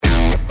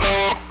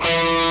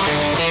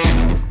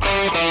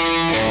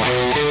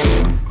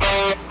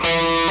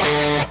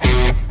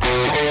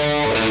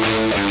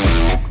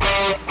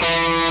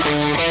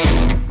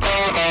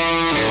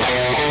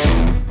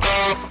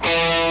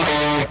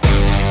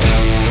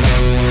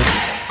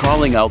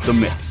calling out the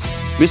myths,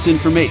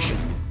 misinformation,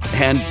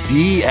 and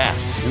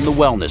BS in the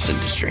wellness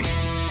industry.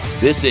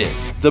 This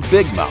is the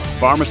Big Mouth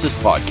Pharmacist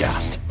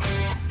Podcast.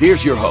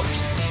 Here's your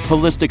host,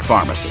 holistic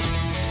pharmacist,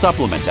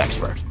 supplement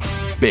expert,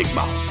 Big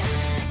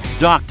Mouth,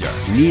 Dr.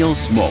 Neil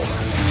Smoller.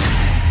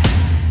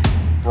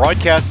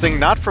 Broadcasting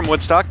not from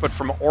Woodstock, but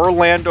from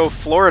Orlando,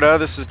 Florida.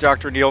 This is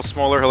Dr. Neil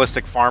Smoller,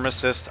 holistic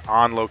pharmacist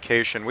on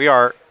location. We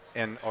are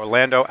in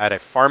Orlando at a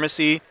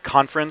pharmacy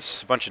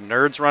conference, a bunch of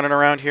nerds running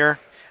around here,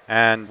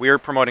 and we're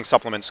promoting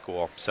supplement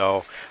school.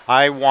 So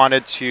I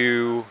wanted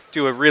to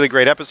do a really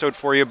great episode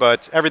for you,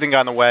 but everything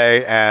got in the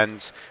way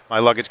and my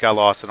luggage got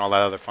lost and all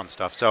that other fun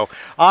stuff. So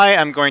I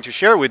am going to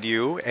share with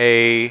you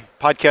a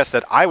podcast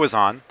that I was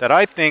on that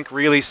I think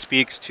really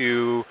speaks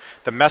to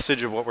the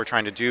message of what we're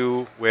trying to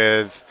do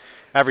with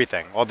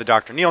everything, all the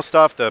Dr. Neil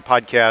stuff, the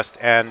podcast,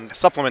 and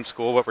supplement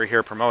school, what we're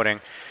here promoting.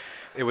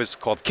 It was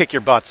called Kick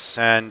Your Butts,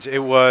 and it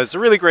was a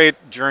really great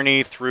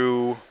journey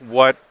through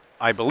what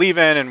I believe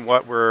in and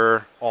what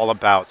we're all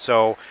about.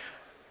 So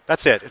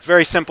that's it. It's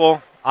very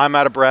simple. I'm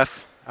out of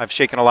breath. I've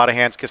shaken a lot of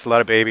hands, kissed a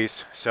lot of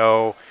babies.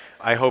 So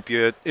I hope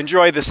you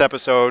enjoy this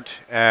episode,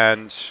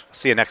 and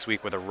see you next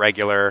week with a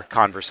regular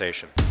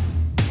conversation.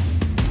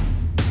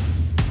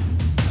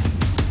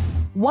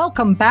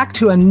 Welcome back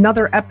to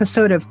another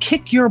episode of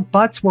Kick Your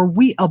Butts, where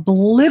we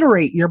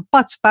obliterate your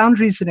butts,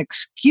 boundaries, and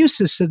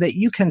excuses so that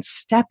you can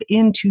step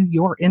into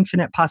your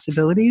infinite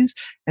possibilities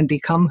and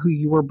become who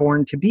you were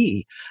born to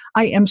be.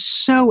 I am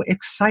so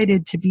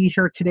excited to be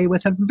here today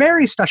with a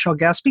very special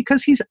guest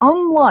because he's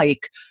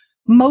unlike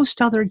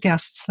most other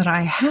guests that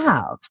I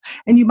have.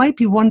 And you might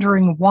be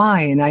wondering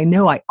why. And I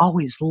know I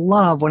always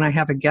love when I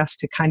have a guest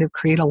to kind of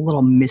create a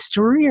little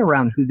mystery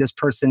around who this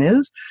person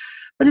is.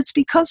 But it's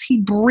because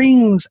he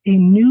brings a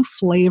new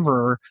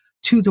flavor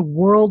to the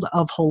world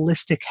of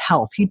holistic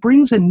health. He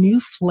brings a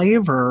new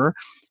flavor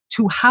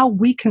to how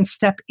we can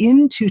step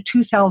into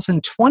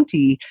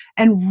 2020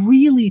 and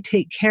really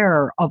take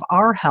care of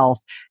our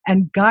health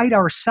and guide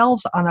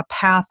ourselves on a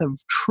path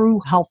of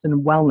true health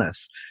and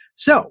wellness.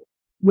 So,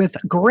 with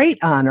great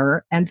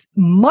honor and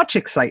much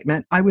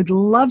excitement, I would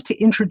love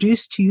to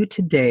introduce to you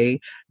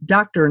today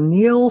Dr.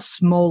 Neil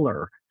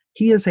Smoller.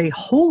 He is a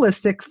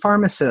holistic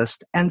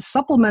pharmacist and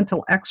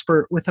supplemental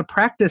expert with a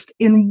practice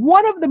in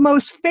one of the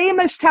most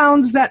famous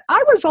towns that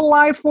I was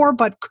alive for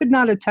but could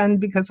not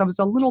attend because I was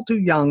a little too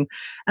young,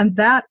 and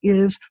that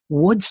is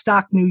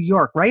Woodstock, New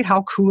York, right?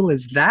 How cool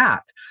is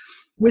that?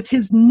 With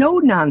his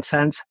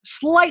no-nonsense,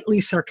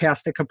 slightly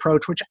sarcastic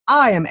approach, which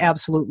I am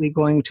absolutely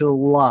going to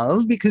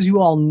love because you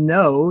all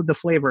know the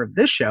flavor of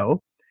this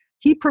show,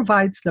 he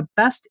provides the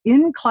best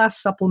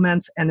in-class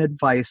supplements and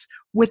advice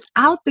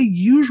without the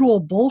usual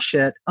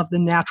bullshit of the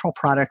natural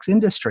products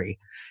industry.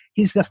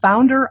 He's the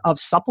founder of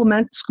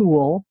Supplement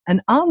School,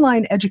 an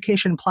online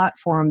education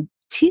platform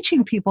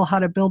teaching people how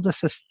to build a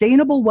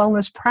sustainable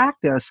wellness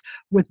practice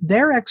with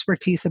their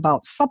expertise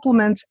about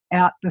supplements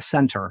at the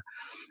center.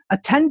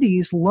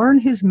 Attendees learn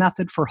his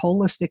method for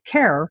holistic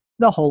care,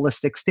 the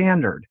Holistic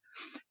Standard.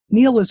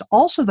 Neil is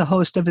also the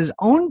host of his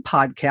own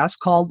podcast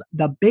called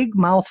The Big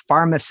Mouth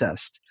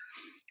Pharmacist.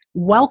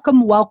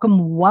 Welcome,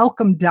 welcome,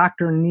 welcome,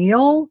 Dr.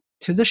 Neil,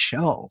 to the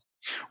show.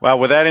 Wow,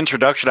 with that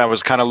introduction, I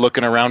was kind of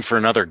looking around for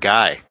another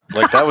guy.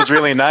 Like, that was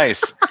really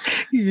nice.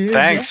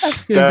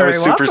 Thanks. That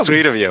was super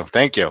sweet of you.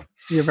 Thank you.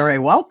 You're very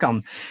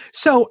welcome.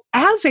 So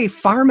as a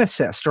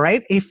pharmacist,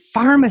 right, a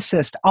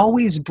pharmacist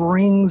always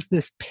brings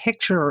this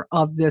picture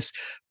of this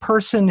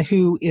person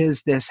who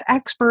is this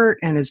expert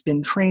and has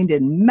been trained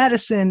in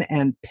medicine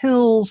and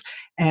pills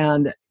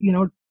and,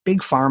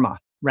 big pharma,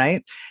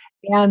 right?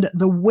 And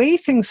the way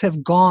things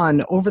have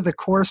gone over the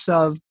course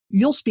of,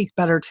 you'll speak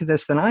better to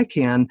this than I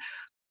can,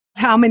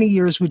 how many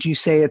years would you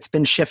say it's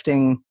been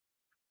shifting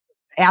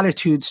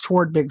attitudes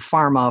toward big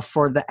pharma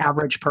for the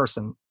average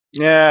person?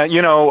 Yeah,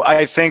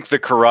 I think the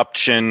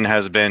corruption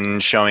has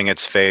been showing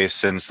its face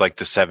since like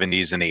the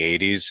 70s and the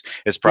 80s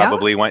is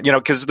probably when,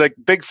 because the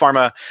big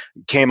pharma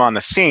came on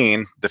the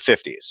scene, the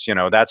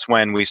 50s, that's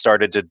when we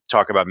started to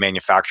talk about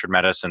manufactured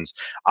medicines.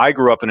 I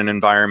grew up in an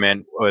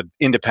environment with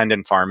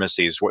independent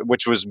pharmacies,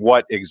 which was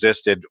what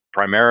existed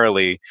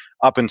primarily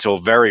up until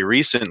very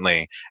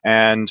recently.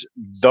 And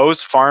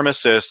those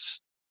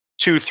pharmacists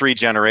 2-3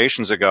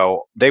 generations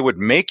ago, they would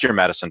make your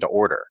medicine to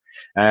order.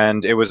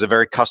 And it was a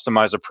very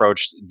customized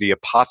approach. The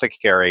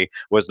apothecary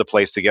was the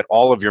place to get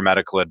all of your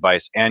medical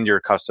advice and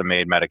your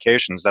custom-made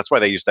medications. That's why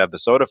they used to have the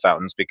soda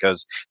fountains,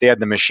 because they had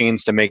the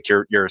machines to make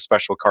your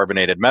special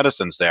carbonated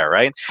medicines there,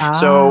 right?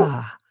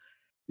 So,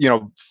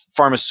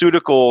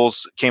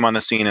 pharmaceuticals came on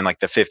the scene in like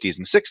the 50s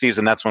and 60s,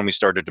 and that's when we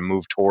started to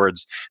move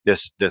towards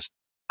this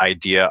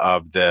idea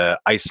of the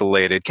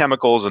isolated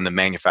chemicals and the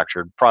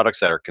manufactured products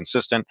that are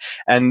consistent.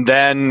 And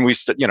then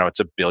it's a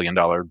 $1 billion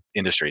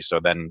industry. So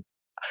then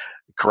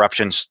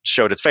corruption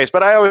showed its face.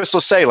 But I always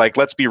will say,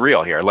 let's be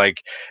real here.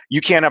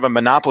 You can't have a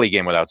monopoly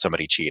game without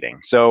somebody cheating.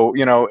 So,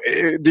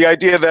 the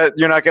idea that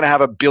you're not going to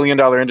have $1 billion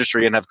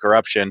industry and have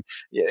corruption,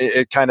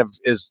 it kind of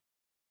is,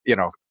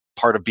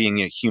 part of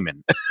being a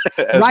human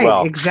as Right,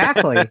 well.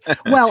 exactly.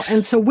 Well,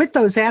 and so with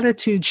those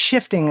attitudes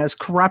shifting as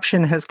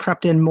corruption has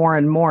crept in more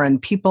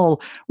and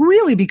people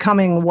really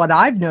becoming what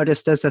I've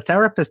noticed as a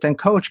therapist and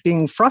coach,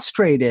 being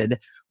frustrated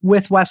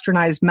with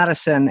westernized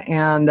medicine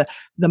and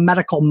the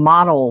medical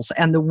models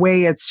and the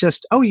way it's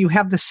just, oh, you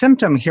have the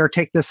symptom here,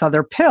 take this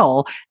other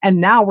pill. And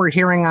now we're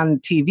hearing on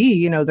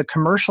TV, the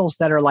commercials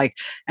that are like,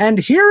 and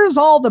here's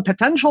all the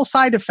potential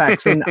side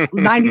effects. And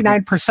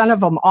 99%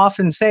 of them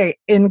often say,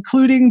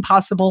 including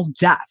possible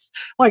death.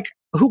 Like,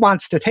 who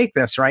wants to take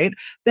this, right?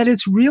 That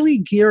it's really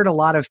geared a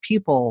lot of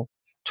people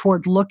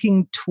toward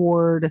looking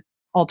toward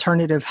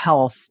alternative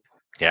health.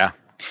 Yeah.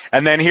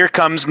 And then here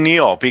comes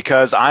Neil,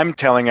 because I'm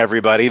telling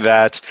everybody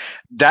that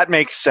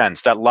makes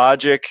sense. That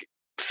logic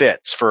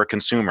fits for a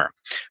consumer.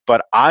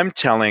 But I'm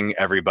telling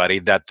everybody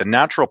that the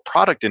natural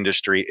product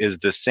industry is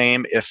the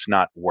same, if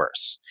not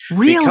worse.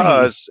 Really?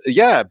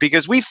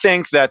 Because we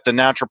think that the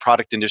natural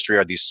product industry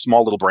are these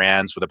small little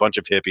brands with a bunch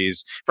of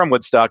hippies from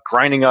Woodstock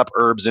grinding up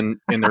herbs in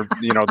their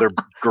their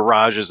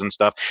garages and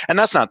stuff. And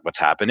that's not what's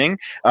happening.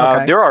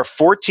 Okay. There are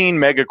 14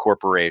 mega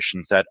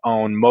corporations that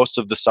own most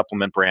of the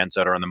supplement brands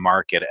that are on the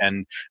market,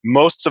 and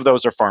most of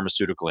those are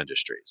pharmaceutical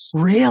industries.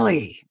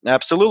 Really?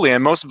 Absolutely.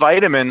 And most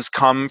vitamins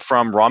come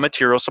from raw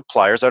material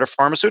suppliers that are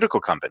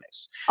pharmaceutical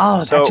companies.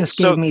 Oh, that just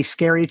gave me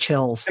scary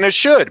chills. And it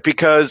should,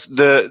 because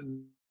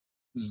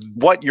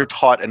what you're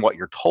taught and what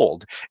you're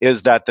told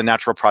is that the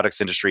natural products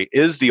industry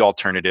is the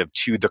alternative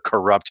to the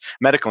corrupt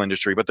medical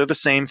industry, but they're the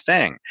same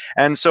thing.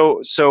 And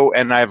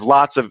and I have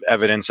lots of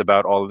evidence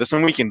about all of this,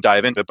 and we can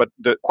dive into it. But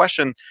the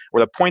question, or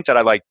the point that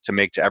I like to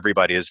make to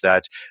everybody, is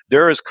that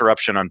there is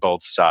corruption on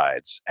both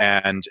sides,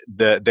 and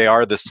they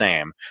are the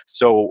same.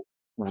 So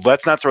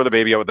let's not throw the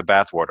baby out with the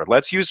bathwater.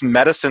 Let's use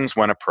medicines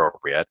when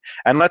appropriate,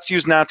 and let's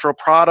use natural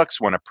products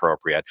when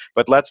appropriate.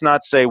 But let's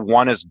not say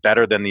one is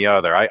better than the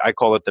other. I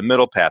call it the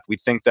middle path. We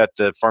think that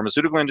the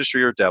pharmaceutical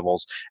industry are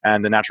devils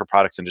and the natural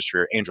products industry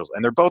are angels,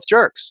 and they're both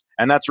jerks.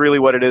 And that's really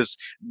what it is.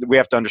 We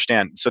have to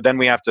understand. So then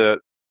we have to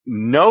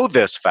know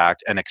this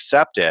fact and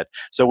accept it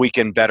so we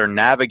can better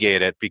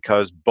navigate it,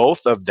 because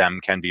both of them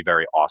can be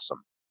very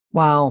awesome.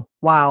 Wow.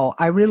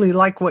 I really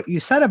like what you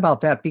said about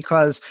that,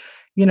 because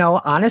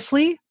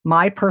honestly,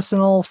 my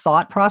personal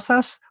thought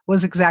process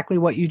was exactly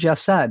what you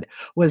just said,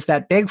 was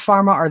that big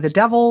pharma are the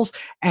devils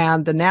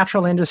and the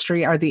natural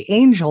industry are the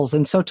angels.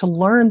 And so to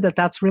learn that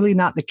that's really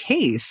not the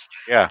case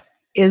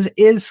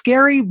is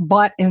scary,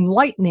 but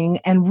enlightening,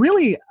 and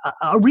really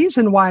a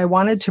reason why I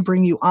wanted to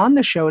bring you on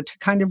the show, to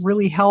kind of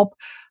really help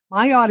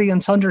my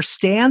audience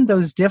understand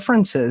those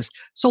differences.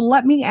 So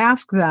let me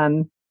ask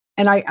then,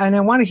 and I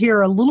want to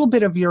hear a little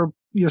bit of your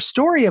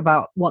story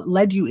about what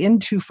led you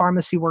into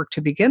pharmacy work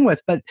to begin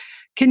with, but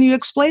can you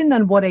explain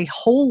then what a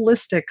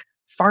holistic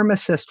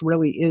pharmacist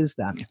really is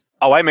then?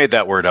 Oh, I made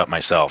that word up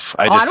myself.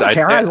 I don't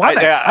care. I love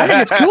it. I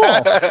think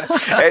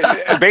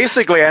it's cool.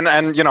 Basically, and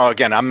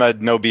again, I'm a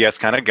no BS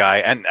kind of guy,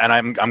 and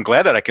I'm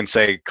glad that I can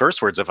say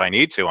curse words if I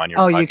need to on your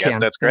podcast. You can.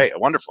 That's great.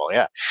 Wonderful.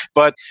 Yeah.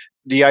 But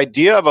the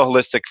idea of a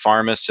holistic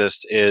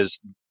pharmacist is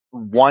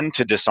one,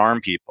 to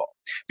disarm people.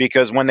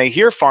 Because when they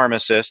hear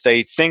pharmacist,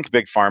 they think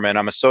big pharma, and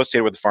I'm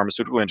associated with the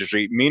pharmaceutical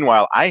industry.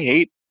 Meanwhile, I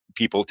hate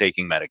people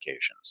taking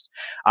medications.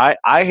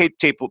 I hate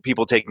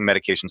people taking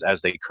medications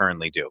as they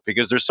currently do,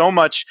 because there's so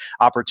much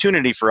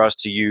opportunity for us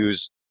to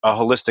use a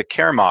holistic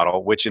care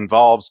model, which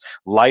involves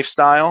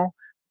lifestyle,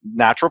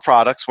 natural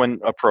products when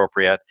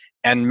appropriate,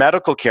 and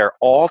medical care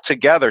all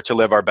together to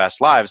live our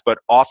best lives. But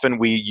often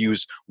we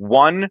use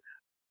one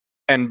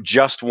and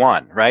just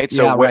one, right?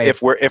 So right.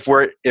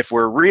 if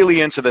we're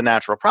really into the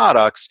natural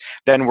products,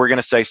 then we're going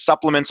to say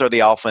supplements are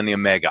the alpha and the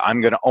omega. I'm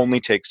going to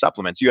only take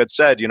supplements. You had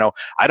said,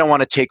 I don't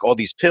want to take all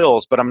these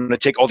pills, but I'm going to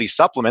take all these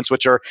supplements,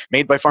 which are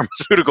made by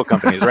pharmaceutical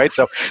companies, right?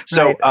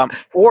 Right.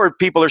 Or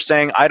people are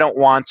saying, I don't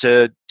want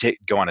to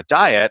go on a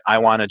diet. I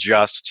want to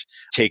just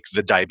take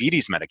the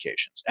diabetes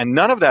medications, and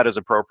none of that is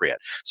appropriate.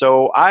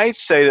 So I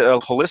say that a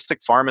holistic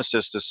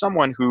pharmacist is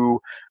someone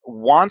who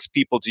wants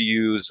people to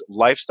use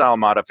lifestyle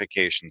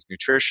modifications,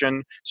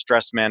 nutrition,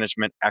 stress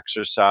management,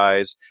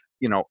 exercise,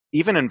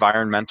 even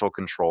environmental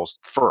controls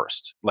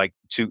first, like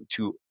to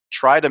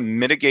try to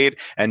mitigate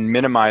and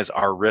minimize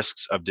our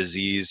risks of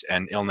disease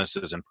and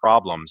illnesses and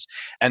problems,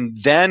 and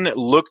then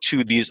look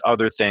to these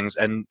other things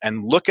and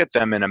look at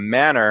them in a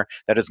manner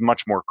that is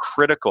much more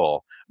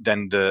critical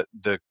than the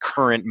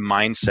current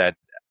mindset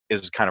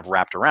is kind of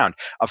wrapped around.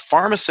 A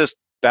pharmacist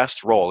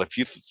best role, if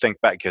you think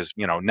back, because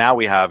now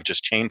we have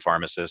just chain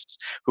pharmacists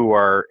who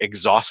are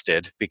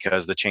exhausted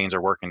because the chains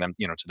are working them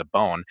to the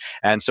bone,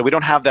 and so we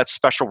don't have that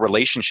special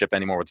relationship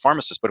anymore with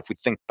pharmacists. But if we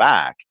think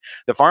back,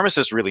 the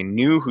pharmacists really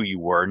knew who you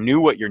were, knew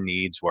what your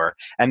needs were,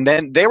 and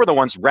then they were the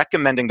ones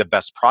recommending the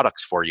best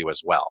products for you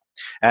as well.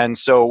 And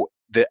so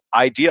the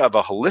idea of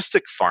a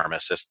holistic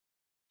pharmacist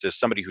is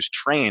somebody who's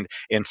trained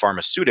in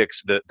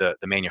pharmaceutics, the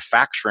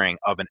manufacturing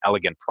of an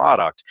elegant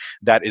product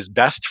that is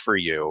best for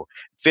you,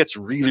 fits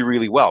really,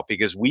 really well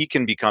because we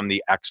can become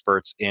the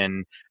experts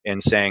in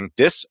saying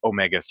this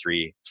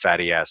omega-3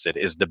 fatty acid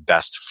is the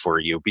best for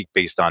you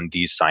based on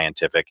these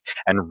scientific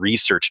and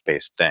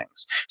research-based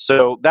things.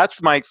 So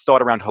that's my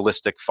thought around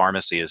holistic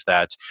pharmacy, is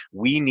that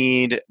we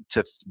need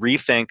to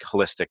rethink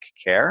holistic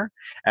care,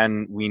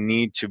 and we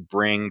need to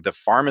bring the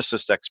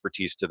pharmacist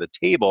expertise to the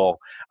table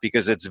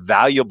because it's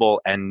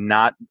valuable and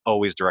not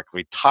always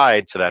directly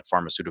tied to that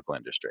pharmaceutical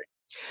industry.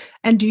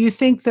 And do you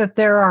think that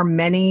there are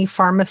many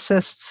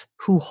pharmacists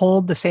who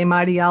hold the same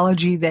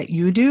ideology that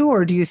you do,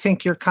 or do you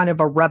think you're kind of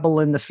a rebel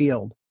in the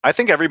field? I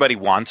think everybody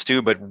wants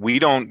to, but we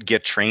don't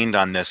get trained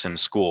on this in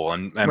school.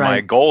 And my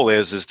Right. goal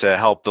is to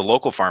help the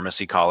local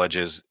pharmacy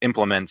colleges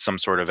implement some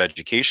sort of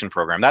education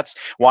program. That's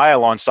why I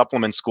launched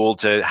Supplement School,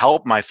 to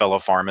help my fellow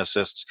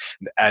pharmacists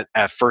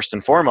at first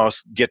and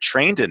foremost get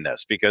trained in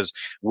this, because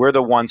we're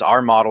the ones,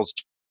 our models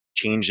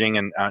changing,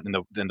 and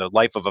the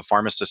life of a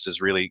pharmacist is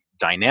really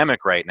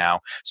dynamic right now.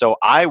 So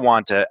I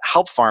want to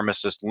help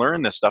pharmacists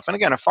learn this stuff. And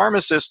again, a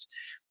pharmacist,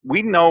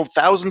 we know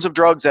thousands of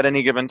drugs at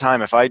any given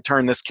time. If I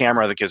turn this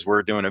camera, because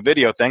we're doing a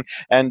video thing,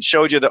 and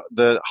showed you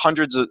the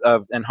hundreds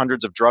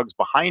of drugs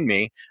behind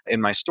me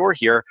in my store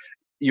here,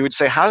 you would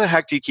say, how the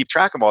heck do you keep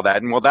track of all that?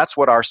 And well, that's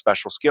what our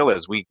special skill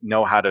is. We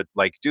know how to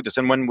do this.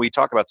 And when we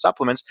talk about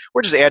supplements,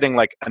 we're just adding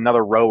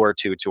another row or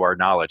two to our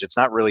knowledge. It's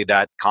not really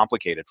that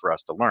complicated for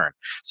us to learn.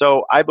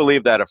 So I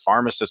believe that a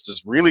pharmacist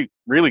is really,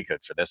 really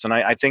good for this. And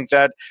I think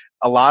that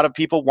a lot of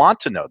people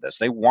want to know this.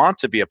 They want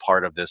to be a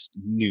part of this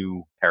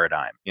new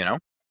paradigm,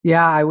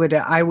 Yeah,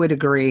 I would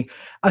agree,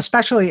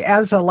 especially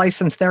as a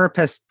licensed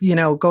therapist.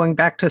 Going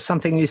back to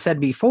something you said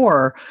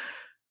before,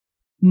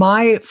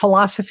 my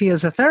philosophy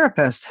as a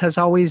therapist has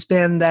always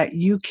been that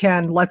you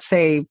can, let's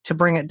say, to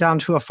bring it down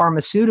to a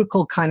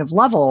pharmaceutical kind of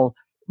level,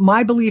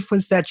 my belief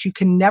was that you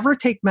can never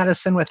take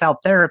medicine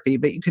without therapy,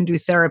 but you can do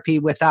therapy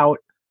without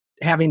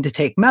having to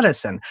take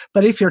medicine.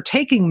 But if you're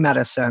taking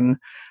medicine,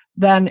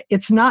 then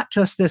it's not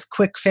just this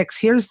quick fix.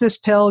 Here's this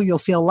pill, you'll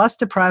feel less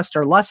depressed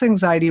or less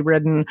anxiety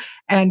ridden,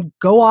 and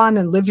go on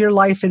and live your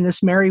life in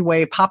this merry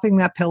way, popping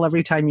that pill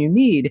every time you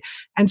need.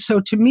 And so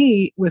to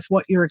me, with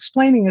what you're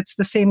explaining, it's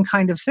the same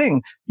kind of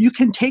thing. You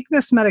can take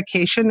this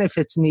medication if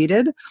it's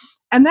needed.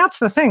 And that's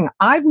the thing.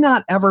 I've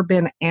not ever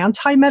been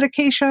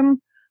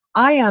anti-medication.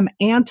 I am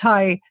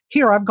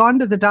here, I've gone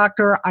to the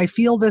doctor, I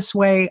feel this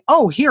way.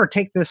 Oh, here,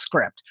 take this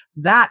script.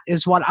 That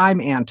is what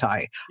I'm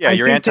anti. Yeah,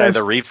 you're anti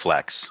the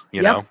reflex,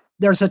 you know?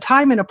 There's a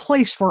time and a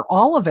place for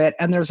all of it.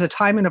 And there's a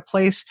time and a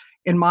place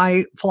in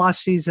my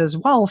philosophies as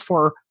well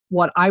for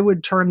what I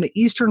would term the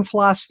Eastern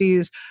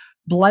philosophies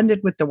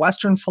blended with the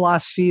Western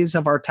philosophies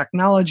of our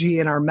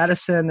technology and our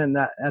medicine and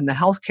the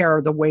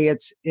healthcare, the way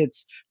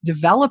it's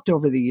developed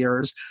over the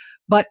years.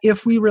 But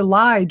if we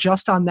rely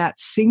just on that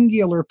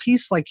singular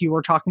piece, like you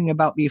were talking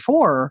about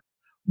before,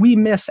 we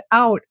miss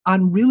out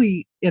on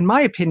really, in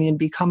my opinion,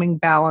 becoming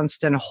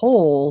balanced and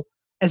whole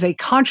as a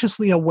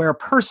consciously aware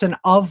person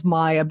of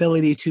my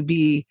ability to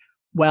be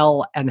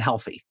well and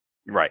healthy.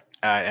 Right.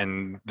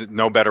 And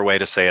no better way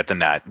to say it than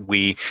that.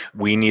 We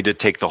need to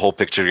take the whole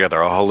picture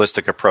together, a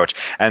holistic approach.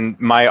 And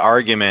my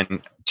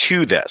argument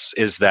to this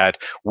is that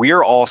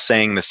we're all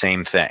saying the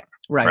same thing.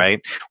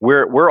 Right.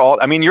 We're all,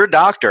 I mean, your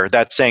doctor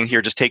that's saying,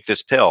 here, just take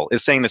this pill,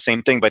 is saying the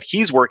same thing, but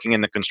he's working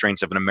in the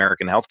constraints of an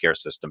American healthcare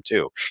system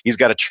too. He's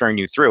got to churn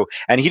you through,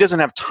 and he doesn't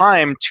have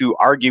time to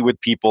argue with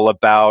people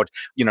about,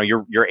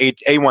 your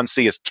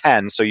A1C is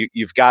 10, so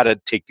you've got to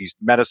take these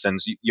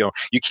medicines. You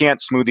can't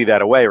smoothie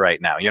that away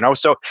right now.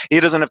 So he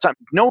doesn't have time.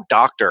 No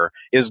doctor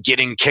is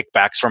getting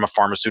kickbacks from a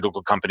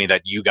pharmaceutical company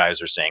that you guys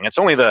are saying. It's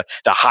only the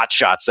hot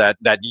shots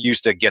that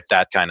used to get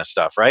that kind of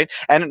stuff, right?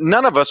 And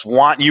none of us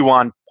want you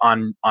on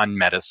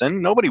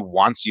medicine. Nobody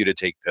wants you to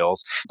take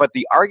pills. But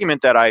the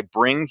argument that I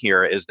bring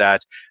here is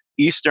that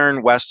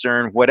Eastern,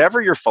 Western, whatever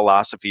your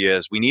philosophy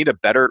is, we need a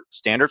better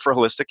standard for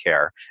holistic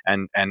care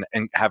and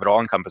have it all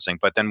encompassing.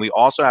 But then we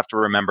also have to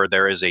remember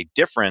there is a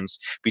difference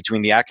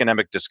between the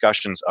academic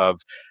discussions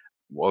of,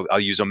 well, I'll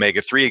use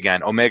omega-3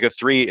 again.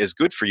 Omega-3 is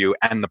good for you,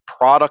 and the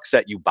products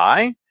that you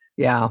buy.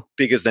 Yeah.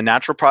 Because the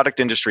natural product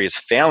industry is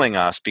failing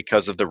us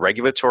because of the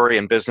regulatory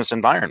and business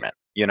environment.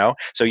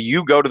 So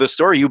you go to the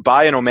store, you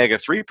buy an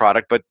omega-3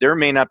 product, but there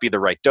may not be the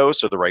right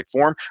dose or the right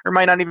form, or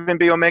might not even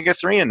be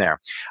omega-3 in there.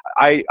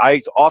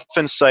 I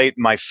often cite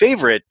my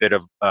favorite bit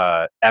of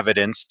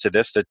evidence to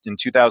this, that in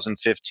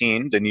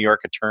 2015, the New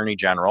York Attorney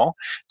General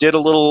did a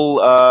little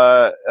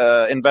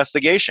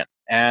investigation,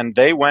 and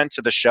they went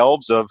to the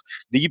shelves of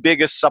the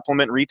biggest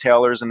supplement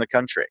retailers in the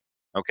country.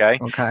 Okay.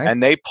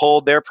 And they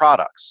pulled their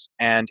products,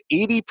 and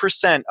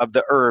 80% of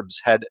the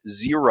herbs had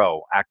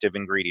 0 active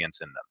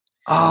ingredients in them.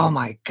 Oh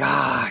my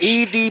gosh.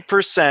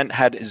 80%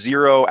 had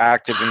 0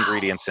 active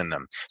ingredients in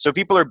them. So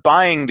people are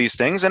buying these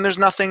things and there's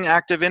nothing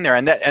active in there.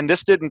 And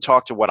this didn't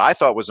talk to what I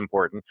thought was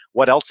important.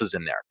 What else is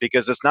in there?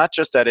 Because it's not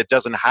just that it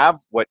doesn't have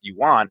what you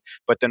want,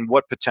 but then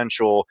what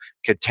potential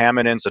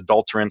contaminants,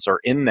 adulterants are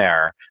in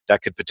there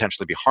that could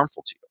potentially be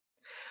harmful to you.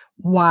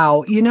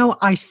 Wow.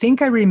 I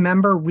think I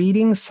remember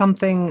reading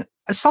something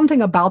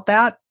about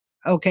that,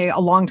 a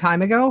long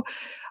time ago.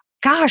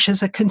 gosh,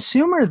 as a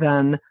consumer,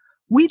 then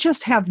we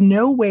just have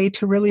no way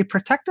to really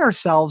protect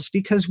ourselves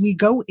because we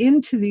go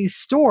into these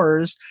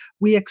stores,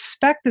 we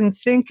expect and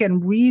think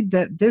and read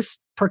that this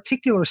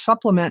particular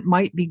supplement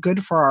might be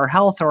good for our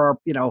health or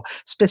our,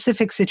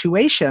 specific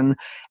situation,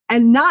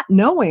 and not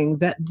knowing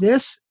that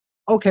this.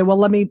 Okay, well,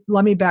 let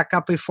me back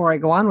up before I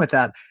go on with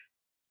that.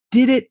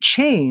 Did it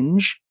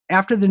change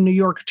after the New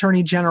York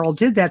Attorney General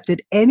did that?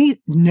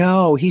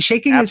 No, he's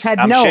shaking his head.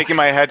 I'm No. shaking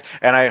my head,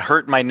 and I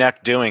hurt my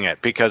neck doing it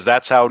because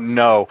that's how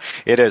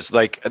it is.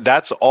 Like,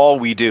 that's all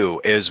we do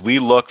is we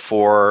look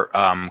for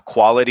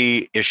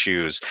quality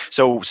issues.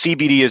 So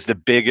CBD is the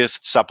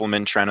biggest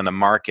supplement trend in the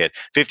market.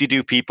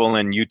 52 people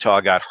in Utah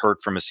got hurt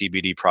from a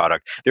CBD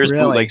product. There's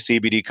Really? bootleg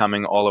CBD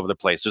coming all over the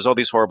place. There's all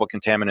these horrible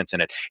contaminants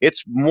in it.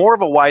 It's more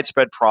of a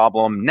widespread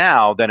problem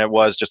now than it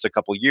was just a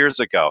couple years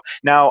ago.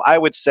 Now, I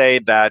would say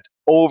that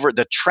over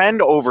the trend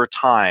over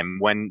time,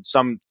 when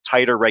some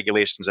tighter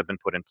regulations have been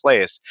put in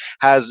place,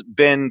 has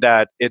been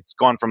that it's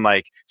gone from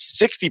like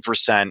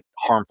 60%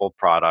 harmful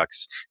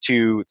products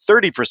to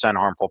 30%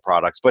 harmful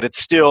products, but it's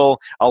still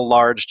a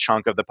large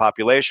chunk of the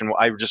population.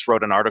 I just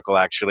wrote an article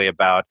actually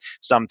about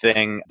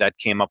something that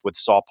came up with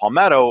saw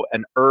palmetto,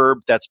 an herb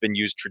that's been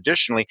used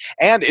traditionally,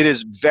 and it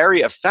is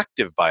very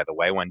effective, by the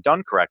way, when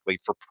done correctly,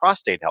 for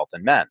prostate health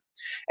in men.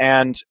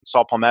 And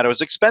saw palmetto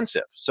is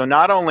expensive. So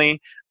not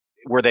only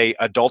were they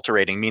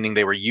adulterating, meaning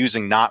they were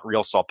using not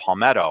real saw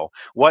palmetto,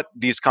 what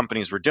these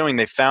companies were doing,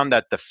 they found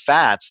that the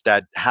fats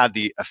that had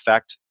the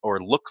effect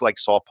or looked like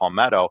saw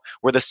palmetto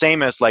were the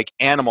same as like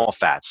animal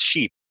fats,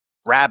 sheep,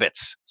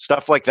 rabbits,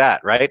 stuff like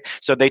that, right?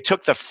 So they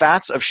took the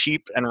fats of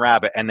sheep and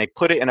rabbit and they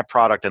put it in a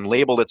product and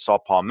labeled it saw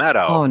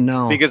palmetto. Oh,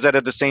 no. Because it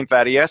had the same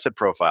fatty acid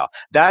profile.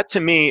 That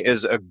to me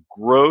is a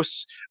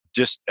gross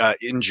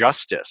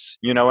injustice.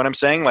 You know what I'm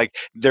saying? Like,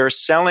 they're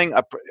selling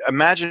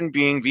imagine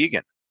being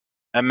vegan.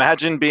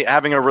 Imagine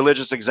having a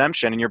religious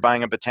exemption and you're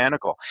buying a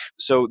botanical.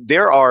 So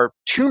there are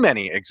too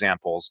many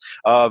examples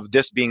of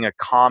this being a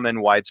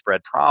common,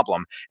 widespread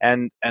problem.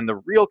 And the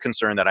real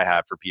concern that I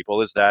have for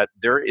people is that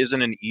there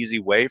isn't an easy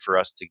way for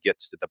us to get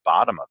to the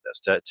bottom of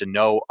this, to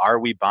know, are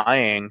we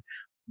buying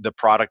the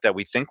product that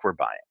we think we're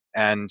buying?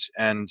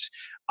 And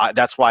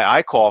that's why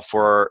I call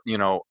for,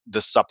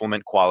 the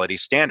supplement quality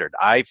standard.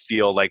 I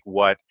feel like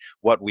what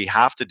we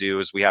have to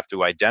do is we have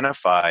to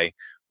identify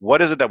what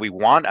is it that we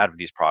want out of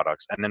these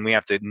products, and then we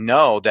have to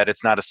know that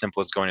it's not as simple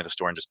as going to the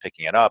store and just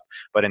picking it up,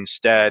 but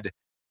instead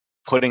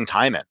putting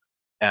time in.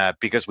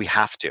 Because we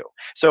have to.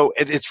 So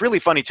it's really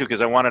funny too,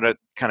 because I wanted to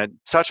kind of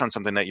touch on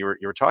something that you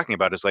were talking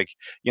about, is like,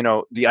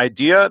 the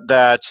idea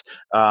that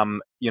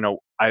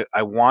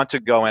I want to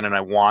go in and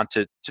I want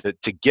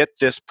to get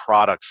this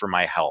product for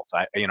my health.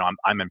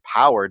 I'm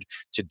empowered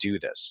to do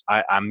this.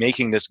 I'm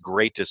making this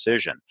great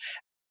decision.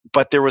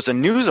 But there was a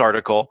news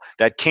article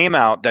that came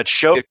out that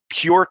showed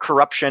pure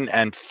corruption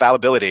and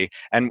fallibility,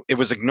 and it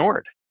was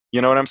ignored.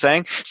 You know what I'm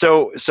saying?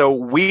 So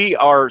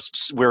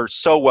we're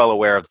so well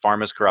aware of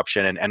pharma's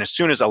corruption, and as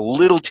soon as a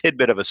little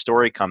tidbit of a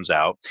story comes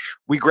out,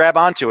 we grab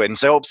onto it and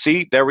say, oh,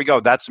 see, there we go.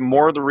 That's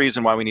more the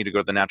reason why we need to go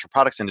to the natural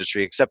products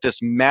industry, except this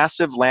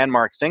massive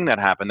landmark thing that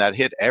happened that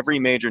hit every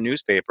major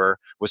newspaper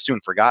was soon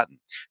forgotten,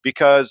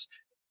 because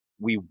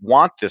we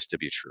want this to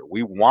be true.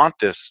 We want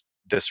this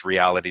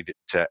reality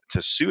to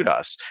suit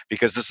us,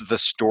 because this is the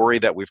story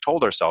that we've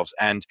told ourselves.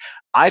 And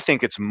I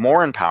think it's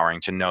more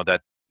empowering to know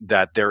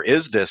that there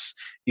is this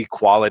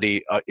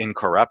equality in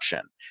corruption,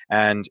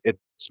 and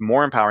it's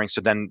more empowering,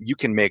 so then you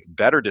can make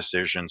better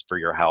decisions for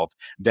your health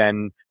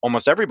than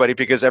almost everybody,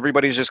 because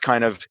everybody's just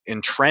kind of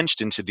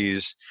entrenched into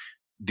these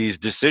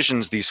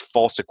decisions, these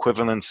false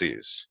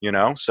equivalencies,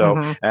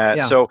 so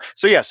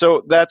Yeah.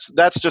 so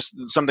that's just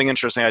something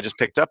interesting I just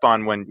picked up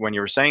on when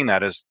you were saying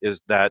that, is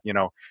that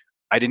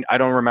I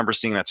don't remember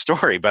seeing that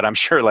story, but I'm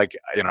sure, like,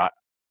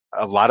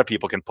 a lot of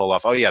people can pull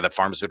off, oh yeah, the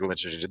pharmaceutical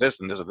industry did this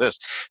and this and this.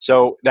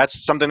 So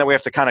that's something that we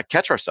have to kind of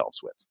catch ourselves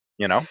with,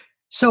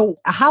 So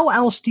how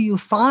else do you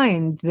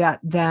find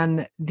that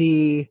then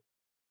the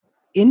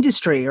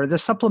industry, or the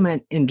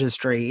supplement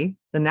industry,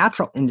 the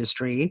natural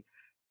industry,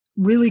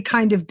 really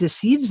kind of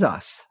deceives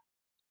us?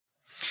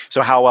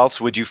 So how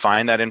else would you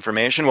find that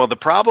information? Well, the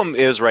problem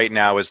is right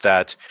now is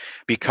that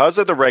because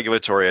of the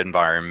regulatory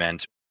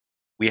environment,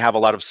 we have a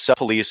lot of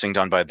self-policing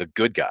done by the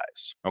good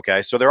guys.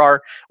 Okay, so there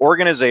are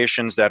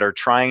organizations that are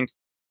trying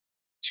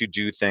to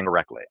do things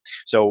correctly.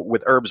 So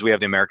with herbs, we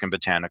have the American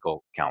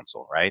Botanical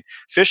Council, right?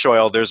 Fish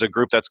oil, there's a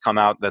group that's come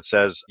out that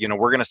says,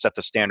 we're going to set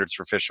the standards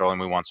for fish oil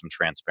and we want some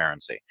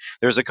transparency.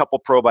 There's a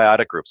couple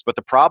probiotic groups, but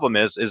the problem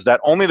is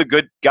that only the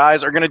good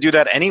guys are going to do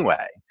that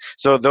anyway.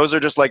 So those are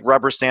just like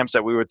rubber stamps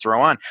that we would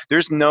throw on.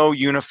 There's no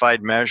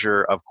unified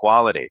measure of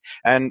quality.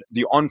 And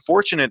the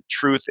unfortunate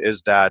truth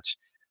is that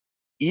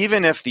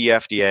even if the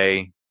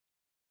FDA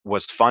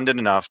was funded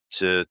enough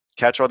to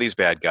catch all these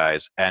bad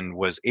guys and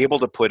was able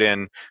to put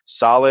in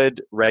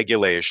solid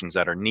regulations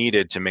that are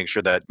needed to make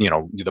sure that,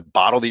 the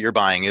bottle that you're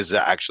buying is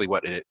actually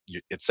what it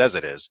says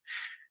it is,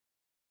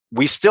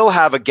 we still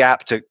have a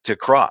gap to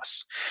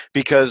cross,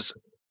 because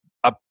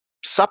a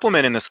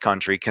supplement in this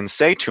country can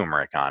say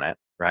turmeric on it,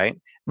 right?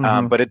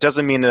 Mhm. But it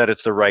doesn't mean that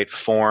it's the right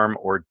form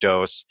or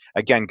dose.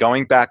 Again,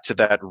 going back to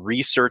that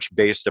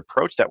research-based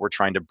approach that we're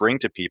trying to bring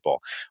to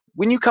people.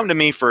 When you come to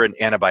me for an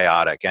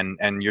antibiotic,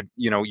 and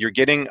you're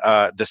getting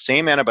the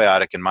same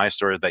antibiotic in my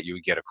store that you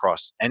would get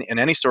across in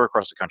any store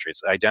across the country,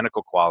 it's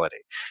identical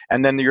quality.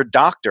 And then your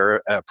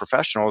doctor,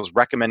 professional, is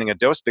recommending a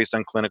dose based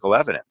on clinical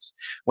evidence.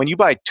 When you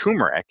buy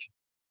turmeric,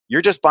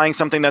 you're just buying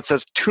something that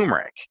says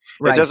turmeric.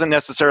 It Right. doesn't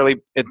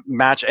necessarily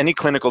match any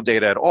clinical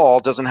data at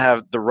all, doesn't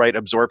have the right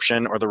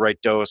absorption or the right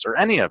dose or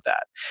any of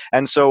that.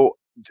 And so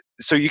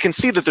you can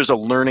see that there's a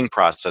learning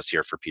process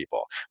here for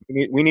people.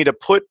 We need to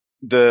put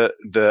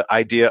the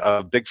idea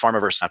of big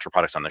pharma versus natural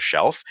products on the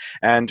shelf,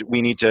 and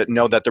we need to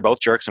know that they're both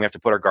jerks, and we have to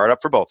put our guard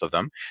up for both of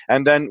them.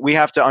 And then we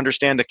have to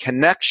understand the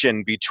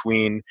connection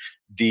between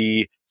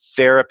the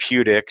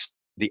therapeutics,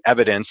 the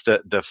evidence,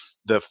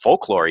 the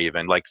folklore,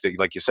 even like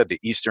you said, the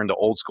Eastern, the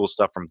old school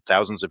stuff from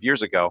thousands of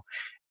years ago,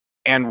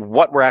 and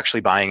what we're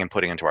actually buying and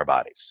putting into our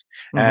bodies.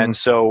 Mhm. And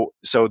so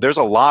there's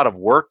a lot of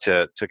work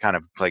to kind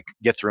of like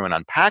get through and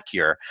unpack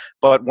here,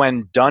 but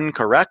when done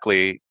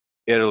correctly,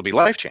 it'll be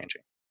life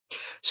changing.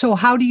 So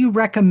how do you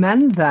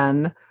recommend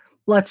then,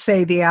 let's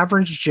say the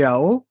average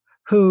Joe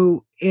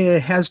who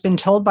has been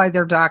told by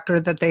their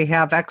doctor that they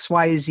have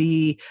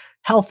XYZ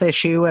health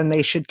issue and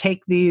they should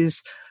take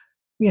these,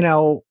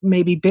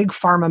 maybe big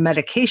pharma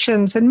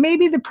medications, and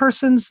maybe the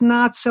person's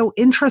not so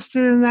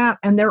interested in that,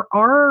 and there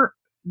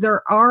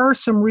are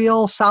some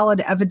real solid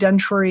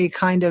evidentiary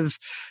kind of,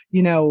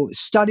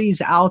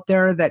 studies out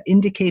there that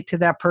indicate to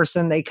that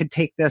person they could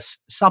take this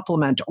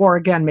supplement, or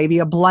again, maybe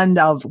a blend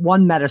of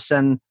one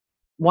medicine,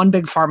 one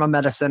big pharma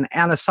medicine,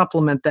 and a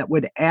supplement that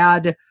would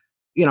add,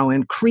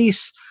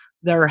 increase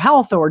their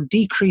health or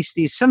decrease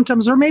these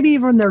symptoms, or maybe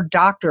even their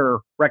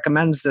doctor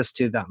recommends this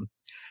to them.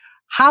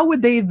 How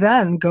would they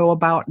then go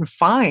about and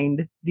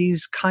find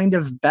these kind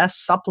of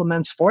best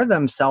supplements for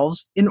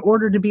themselves in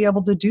order to be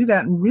able to do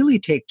that and really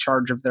take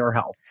charge of their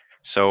health?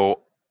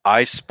 So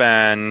I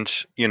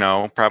spend,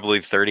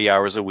 probably 30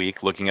 hours a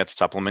week looking at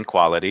supplement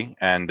quality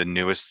and the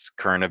newest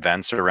current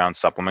events around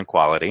supplement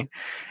quality.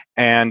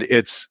 And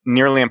it's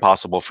nearly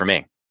impossible for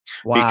me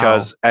Wow.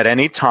 because at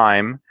any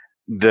time,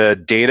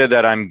 the data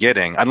that I'm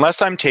getting,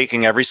 unless I'm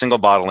taking every single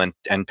bottle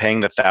and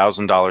paying the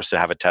 $1,000 to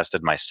have it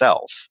tested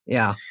myself,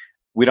 Yeah.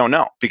 we don't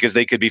know because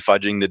they could be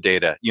fudging the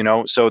data,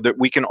 so that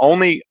we can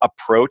only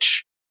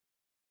approach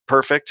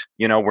perfect.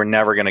 We're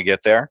never going to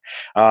get there.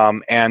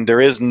 And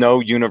there is no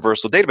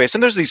universal database.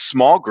 And there's these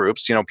small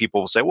groups,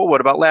 people will say, well,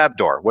 what about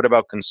LabDoor? What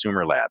about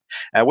Consumer Lab?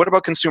 What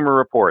about Consumer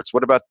Reports?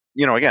 What about,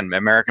 again,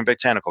 American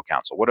Botanical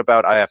Council? What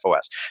about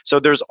IFOS? So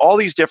there's all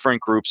these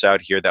different groups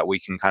out here that we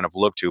can kind of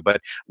look to.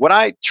 But what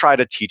I try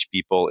to teach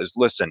people is,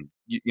 listen,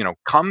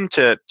 come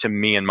to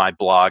me and my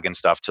blog and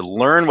stuff to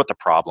learn what the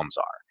problems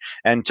are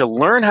and to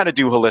learn how to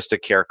do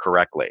holistic care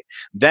correctly.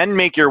 Then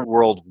make your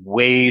world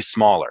way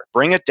smaller,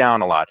 bring it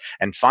down a lot,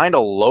 and find a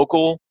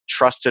local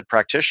trusted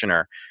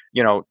practitioner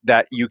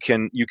that you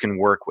can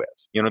work with.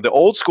 The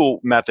old school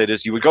method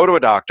is you would go to a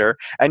doctor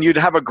and you'd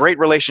have a great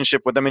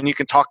relationship with them and you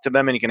can talk to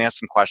them and you can ask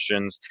them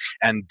questions,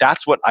 and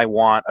that's what I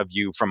want of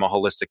you from a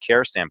holistic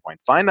care standpoint.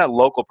 Find that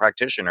local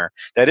practitioner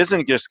that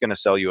isn't just going to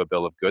sell you a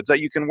bill of goods, that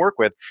you can work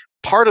with.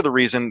 Part of the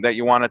reason that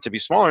you want it to be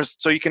smaller is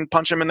so you can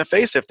punch them in the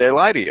face if they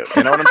lie to you.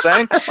 You know what I'm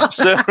saying?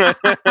 So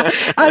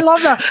I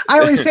love that. I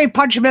always say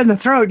punch him in the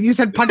throat. You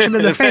said punch him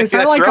in the face.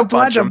 I like a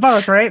blend of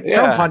both, right?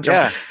 Don't punch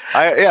him.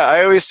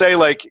 I always say,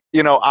 like,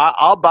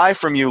 I'll buy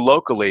from you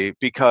locally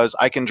because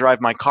I can drive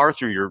my car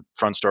through your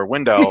front store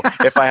window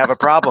if I have a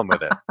problem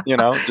with it.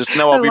 Just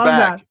know I'll be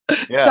back.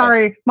 That. Yeah.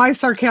 Sorry, my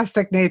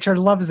sarcastic nature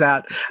loves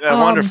that. Yeah,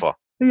 wonderful.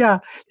 Yeah.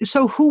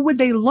 So who would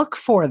they look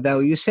for, though?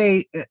 You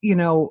say,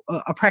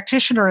 a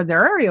practitioner in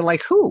their area,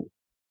 like who?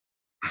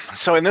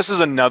 So, and this is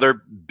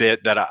another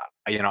bit that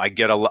I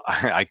get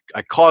I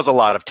cause a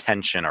lot of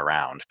tension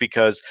around,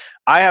 because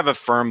I have a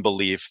firm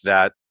belief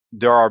that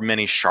there are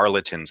many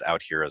charlatans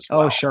out here as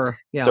well. Oh, sure.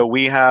 Yeah. So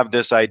we have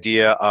this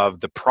idea of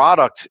the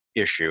product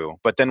issue,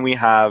 but then we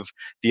have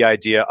the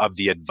idea of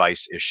the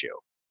advice issue.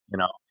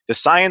 The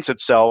science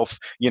itself,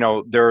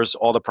 there's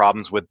all the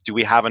problems with, do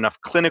we have enough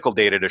clinical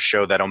data to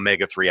show that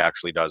omega-3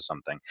 actually does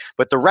something?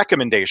 But the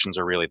recommendations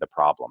are really the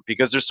problem,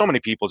 because there's so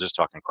many people just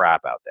talking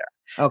crap out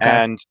there.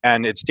 Okay.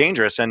 And it's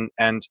dangerous. And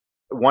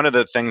one of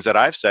the things that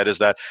I've said is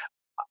that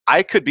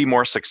I could be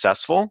more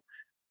successful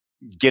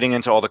getting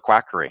into all the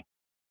quackery.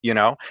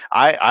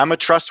 I'm a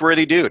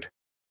trustworthy dude.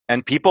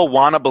 And people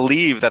want to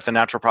believe that the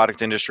natural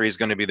product industry is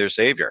going to be their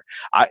savior.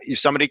 If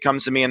somebody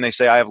comes to me and they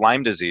say, I have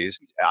Lyme disease,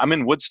 I'm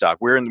in Woodstock.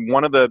 We're in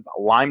one of the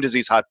Lyme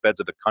disease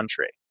hotbeds of the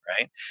country,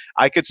 right?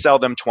 I could sell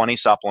them 20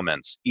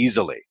 supplements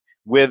easily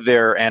with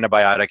their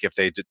antibiotic if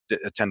they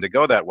tend to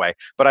go that way.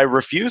 But I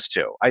refuse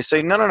to. I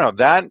say, no,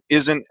 that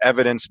isn't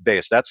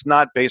evidence-based. That's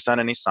not based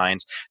on any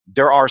science.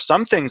 There are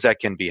some things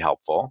that can be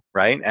helpful,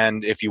 right?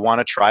 And if you want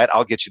to try it,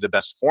 I'll get you the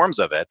best forms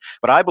of it.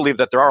 But I believe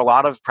that there are a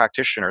lot of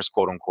practitioners,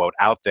 quote unquote,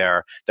 out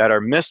there that are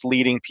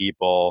misleading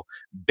people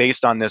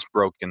based on this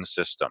broken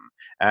system.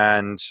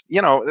 And,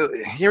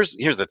 here's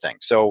the thing.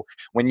 So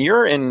when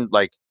you're in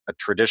like a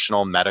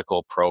traditional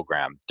medical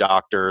program,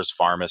 doctors,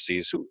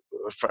 pharmacists,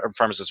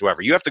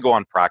 whoever, you have to go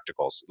on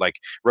practicals, like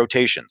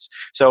rotations.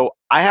 So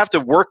I have to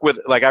work with,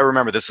 like, I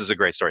remember, this is a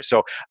great story.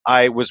 So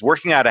I was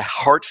working at a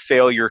heart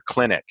failure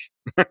clinic.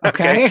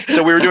 Okay. Okay.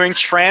 So we were doing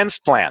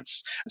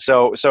transplants.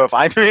 So if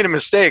I made a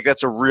mistake,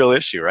 that's a real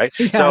issue, right?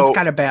 Yeah, So it's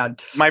kind of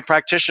bad. my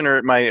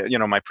practitioner,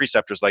 my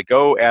preceptor's like,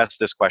 go ask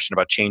this question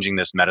about changing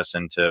this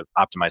medicine to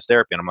optimize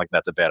therapy. And I'm like,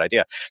 that's a bad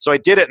idea. So I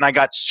did it and I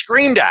got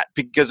screamed at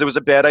because it was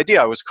a bad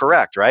idea. I was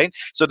correct, right?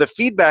 So the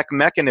feedback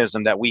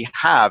mechanism that we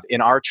have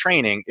in our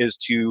training is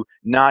to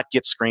not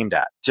get screamed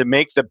at, to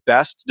make the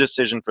best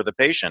decision for the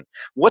patient.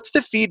 What's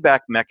the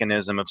feedback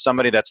mechanism of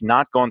somebody that's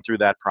not going through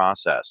that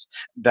process,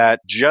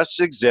 that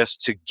just exists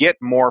to get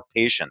more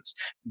patients?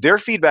 Their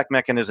feedback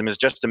mechanism is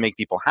just to make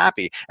people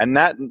happy. And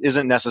that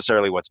isn't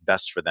necessarily what's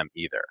best for them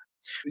either.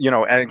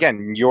 And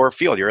again, your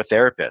field, you're a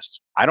therapist.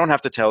 I don't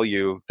have to tell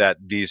you that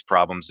these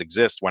problems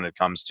exist when it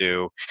comes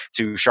to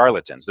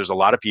charlatans. There's a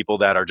lot of people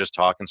that are just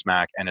talking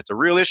smack, and it's a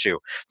real issue.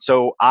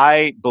 So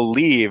I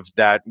believe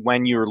that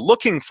when you're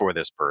looking for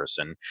this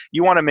person,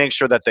 you want to make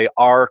sure that they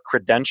are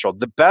credentialed.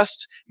 The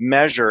best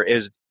measure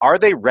is, are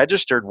they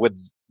registered with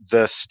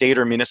the state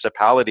or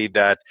municipality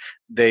that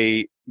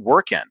they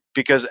work in?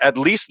 Because at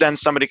least then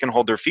somebody can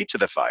hold their feet to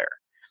the fire.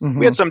 Mm-hmm.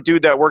 We had some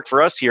dude that worked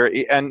for us here,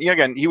 and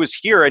again, he was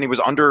here and he was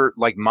under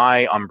like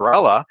my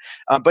umbrella,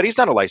 but he's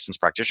not a licensed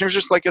practitioner. He's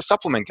just like a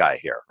supplement guy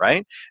here,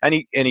 right? And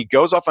he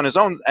goes off on his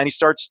own and he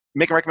starts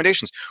making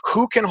recommendations.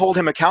 Who can hold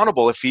him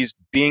accountable if he's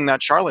being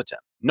that charlatan?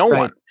 No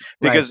one,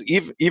 because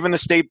even the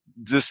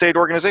state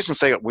organizations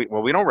say,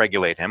 we don't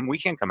regulate him. We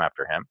can't come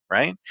after him,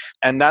 right?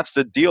 And that's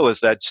the deal, is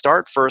that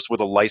start first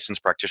with a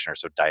licensed practitioner.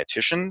 So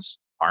dietitians,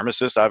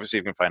 pharmacists, obviously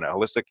you can find a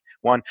holistic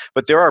one,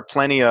 but there are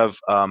plenty of,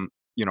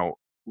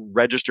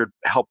 registered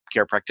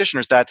healthcare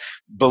practitioners that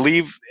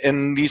believe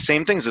in these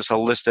same things, this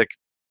holistic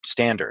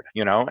standard,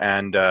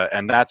 and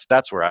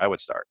that's where I would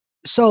start.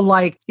 So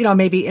like,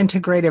 maybe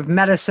integrative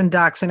medicine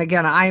docs. And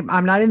again,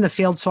 I'm not in the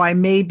field, so I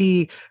may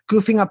be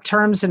goofing up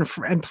terms,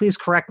 and please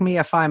correct me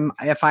if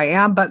I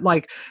am, but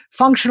like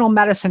functional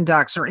medicine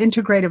docs or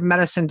integrative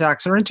medicine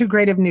docs or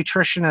integrative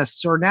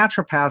nutritionists or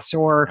naturopaths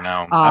or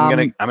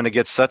I'm gonna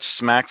get such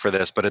smack for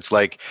this, but it's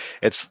like,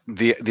 it's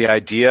the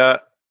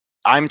idea.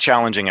 I'm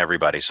challenging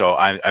everybody, so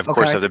I of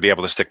course have to be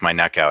able to stick my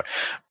neck out.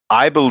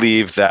 I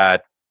believe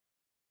that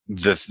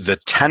the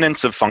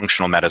tenets of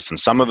functional medicine,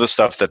 some of the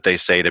stuff that they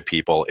say to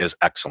people is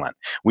excellent.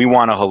 We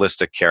want a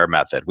holistic care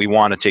method. We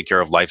want to take care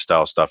of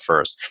lifestyle stuff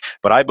first.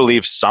 But I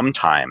believe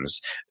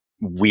sometimes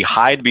we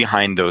hide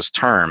behind those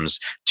terms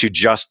to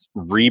just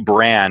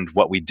rebrand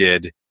what we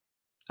did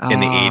in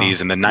the 80s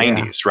and the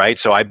 90s, right?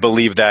 So I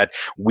believe that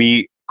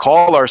we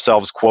call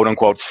ourselves quote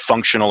unquote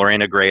functional or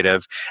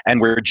integrative,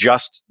 and we're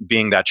just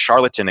being that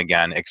charlatan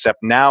again, except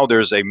now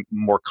there's a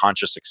more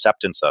conscious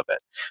acceptance of it.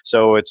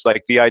 So it's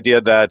like the idea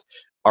that,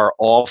 are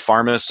all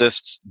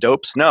pharmacists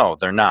dopes? No,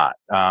 they're not.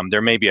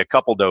 There may be a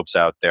couple dopes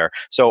out there.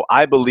 So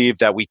I believe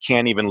that we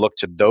can't even look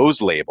to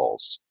those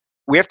labels.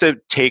 We have to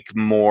take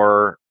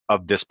more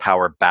of this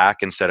power back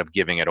instead of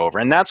giving it over.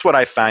 And that's what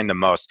I find the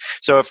most.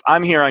 So if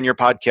I'm here on your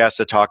podcast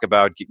to talk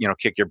about,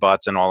 kick your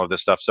butts and all of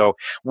this stuff. So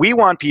we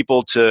want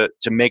people to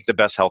make the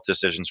best health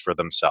decisions for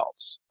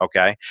themselves.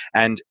 Okay.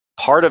 And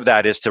part of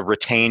that is to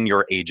retain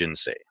your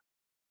agency.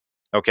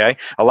 Okay.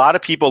 A lot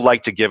of people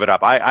like to give it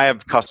up. I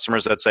have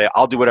customers that say,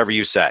 I'll do whatever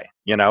you say,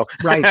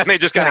 Right. And they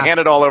just kind of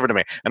hand it all over to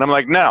me. And I'm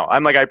like, no, I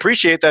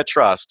appreciate that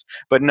trust,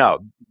 but no,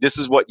 this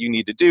is what you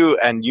need to do.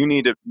 And you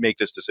need to make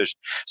this decision.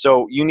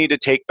 So you need to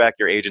take back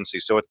your agency.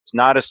 So it's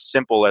not as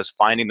simple as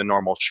finding the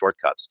normal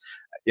shortcuts.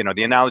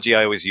 The analogy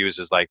I always use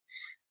is like,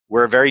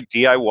 we're a very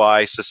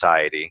DIY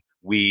society.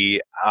 We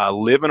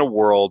live in a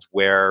world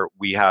where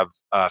we have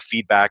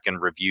feedback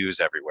and reviews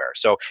everywhere.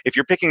 So if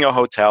you're picking a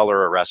hotel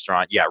or a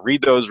restaurant,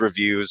 read those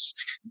reviews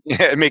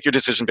and make your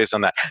decision based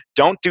on that.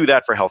 Don't do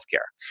that for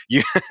healthcare.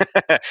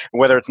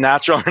 Whether it's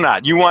natural or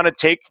not, you want to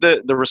take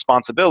the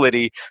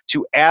responsibility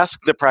to ask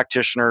the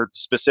practitioner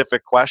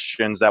specific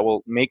questions that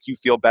will make you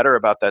feel better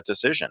about that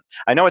decision.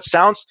 I know it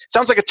sounds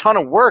like a ton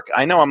of work.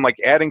 I know I'm like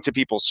adding to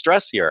people's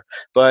stress here,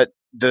 but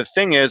the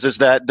thing is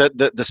that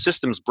the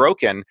system's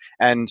broken,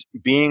 and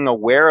being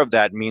aware of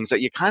that means that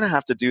you kind of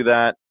have to do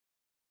that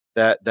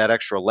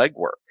extra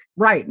legwork.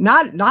 Right.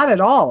 Not at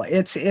all.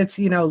 It's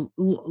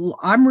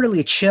I'm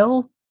really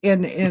chill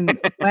in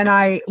when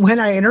I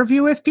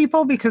interview with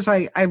people, because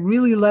I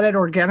really let it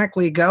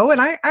organically go.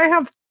 And I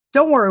have,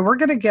 don't worry, we're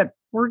going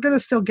to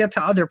still get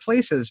to other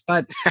places,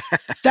 but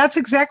that's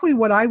exactly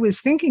what I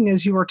was thinking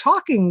as you were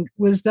talking,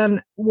 was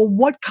then, well,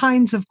 what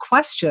kinds of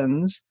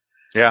questions?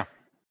 Yeah.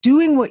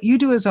 Doing what you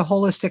do as a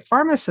holistic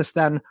pharmacist,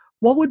 then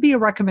what would be a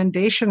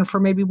recommendation for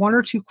maybe one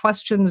or two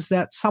questions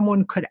that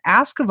someone could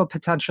ask of a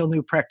potential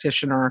new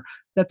practitioner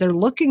that they're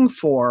looking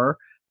for,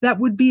 that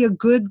would be a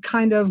good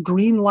kind of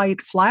green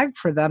light flag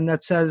for them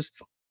that says,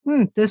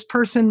 this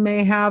person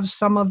may have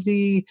some of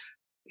the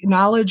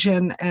knowledge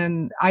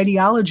and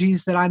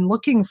ideologies that I'm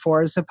looking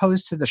for, as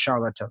opposed to the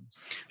charlatans?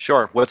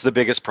 Sure. What's the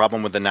biggest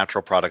problem with the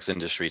natural products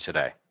industry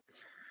today?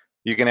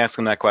 You can ask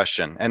them that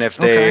question. And if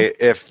Okay.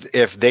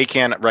 they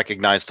can't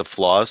recognize the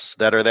flaws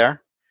that are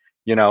there,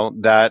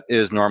 that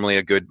is normally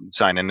a good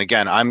sign. And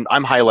again, I'm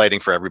highlighting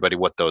for everybody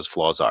what those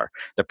flaws are: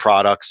 the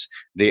products,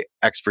 the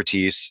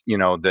expertise,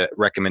 the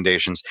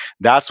recommendations.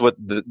 That's what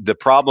the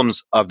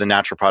problems of the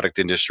natural product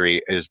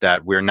industry is,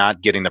 that we're not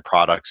getting the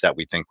products that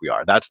we think we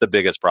are. That's the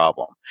biggest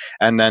problem.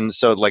 And then,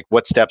 so like,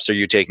 what steps are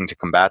you taking to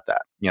combat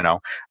that?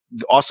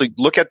 Also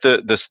look at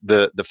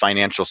the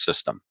financial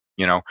system.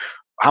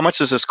 How much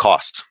does this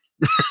cost?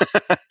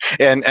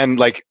 And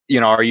like,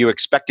 are you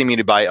expecting me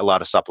to buy a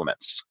lot of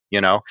supplements?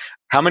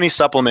 How many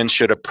supplements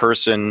should a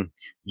person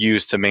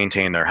use to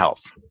maintain their health?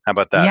 How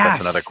about that?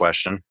 That's another Yes.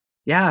 question.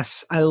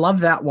 Yes, I love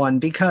that one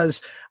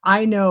because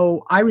I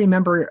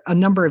remember a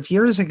number of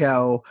years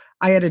ago,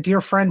 I had a dear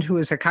friend who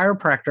is a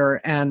chiropractor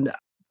and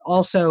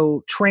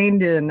also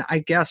trained in, I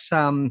guess,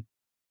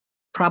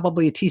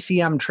 probably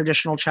TCM,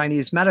 traditional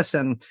Chinese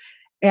medicine.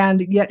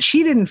 And yet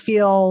she didn't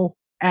feel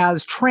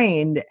as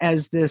trained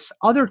as this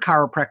other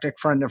chiropractic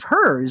friend of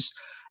hers.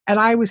 And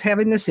I was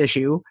having this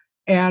issue.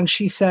 And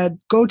she said,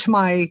 go to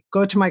my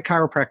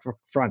chiropractic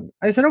friend.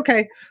 I said,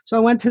 okay. So I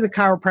went to the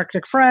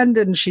chiropractic friend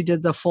and she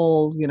did the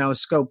full,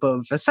 scope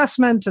of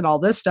assessment and all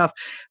this stuff.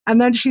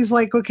 And then she's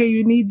like, okay,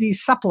 you need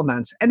these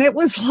supplements. And it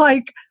was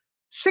like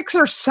 6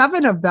 or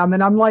 7 of them.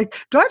 And I'm like,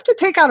 do I have to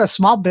take out a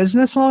small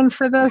business loan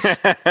for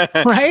this?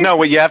 Right? No,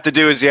 what you have to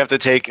do is you have to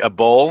take a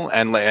bowl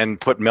and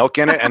put milk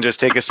in it and just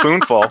take a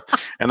spoonful,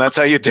 and that's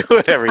how you do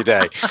it every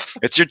day.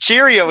 It's your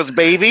Cheerios,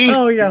 baby.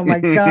 Oh, yeah, my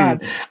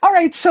God. All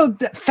right. So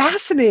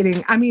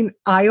fascinating. I mean,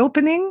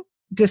 eye-opening,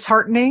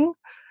 disheartening.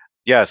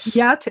 Yes.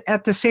 Yet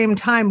at the same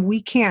time,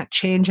 we can't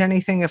change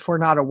anything if we're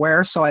not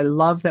aware. So I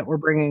love that we're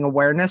bringing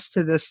awareness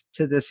to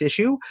this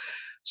issue.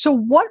 So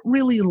what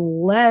really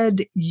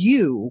led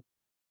you,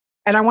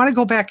 and I want to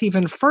go back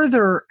even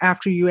further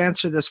after you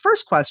answer this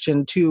first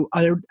question, to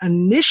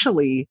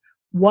initially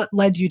what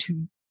led you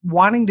to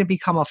wanting to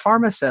become a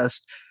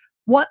pharmacist?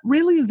 What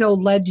really, though,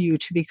 led you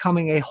to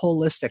becoming a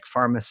holistic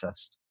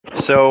pharmacist?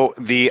 So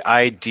the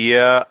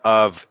idea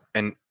of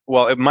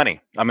money.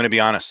 I'm going to be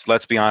honest.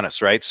 Let's be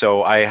honest, right?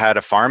 So I had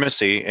a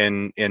pharmacy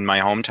in my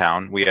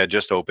hometown. We had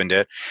just opened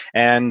it,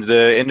 and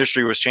the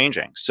industry was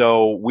changing.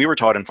 So we were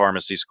taught in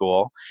pharmacy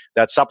school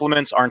that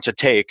supplements aren't to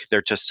take;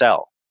 they're to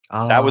sell.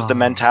 That was the Oh,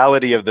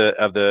 mentality of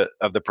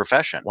the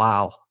profession.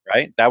 wow.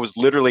 Right? That was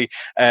literally,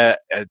 I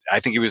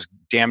think he was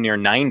damn near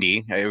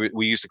 90.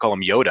 We used to call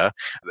him Yoda,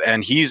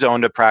 and he's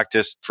owned a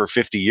practice for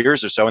 50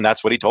 years or so, and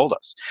that's what he told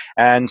us.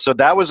 And so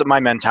that was my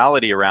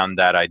mentality around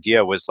that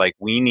idea, was like,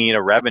 we need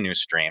a revenue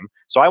stream.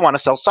 So I want to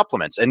sell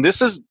supplements. And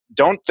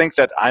don't think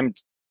that I'm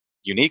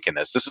unique in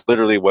this. This is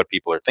literally what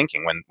people are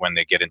thinking when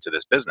they get into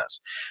this business.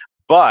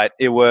 But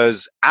it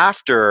was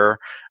after,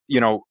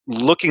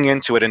 looking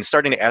into it and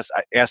starting to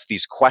ask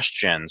these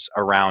questions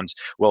around,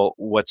 well,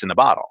 what's in the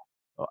bottle?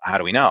 How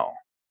do we know?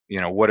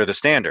 What are the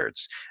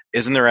standards?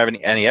 Isn't there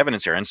any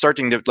evidence here? And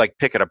starting to like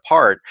pick it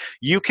apart,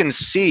 you can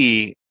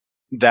see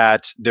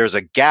that there's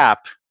a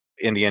gap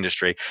in the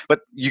industry,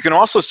 but you can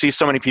also see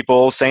so many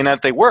people saying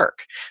that they work.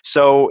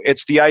 So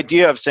it's the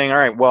idea of saying, all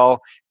right,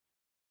 well,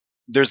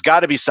 there's got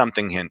to be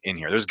something in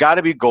here. There's got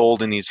to be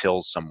gold in these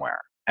hills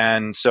somewhere.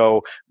 And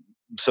so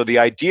the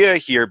idea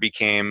here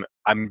became,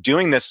 I'm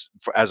doing this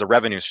as a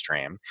revenue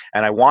stream,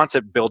 and I want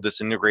to build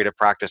this integrated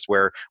practice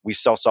where we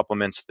sell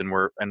supplements and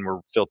we're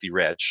filthy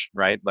rich,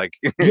 right? Like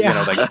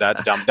Yeah. like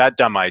that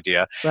dumb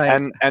idea.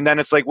 Right. And then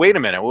it's like, wait a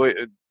minute.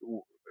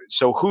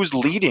 So who's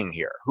leading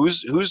here?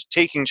 Who's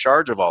taking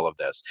charge of all of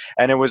this?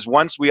 And it was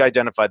once we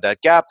identified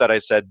that gap that I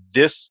said,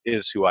 this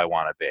is who I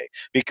want to be.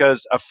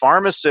 Because a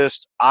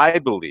pharmacist, I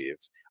believe,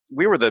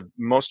 we were the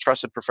most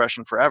trusted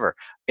profession forever.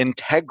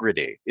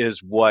 Integrity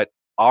is what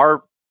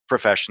our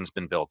profession's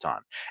been built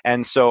on.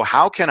 And so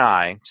how can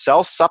I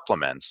sell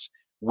supplements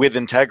with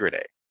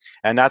integrity?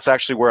 And that's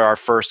actually where our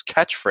first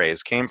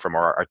catchphrase came from,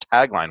 or our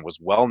tagline was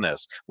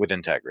wellness with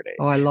integrity.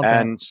 Oh, I love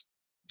that. And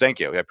thank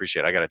you. I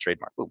appreciate it. I got a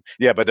trademark. Ooh.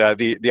 Yeah, but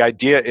the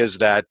idea is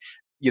that,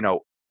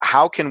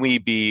 how can we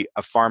be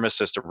a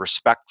pharmacist, a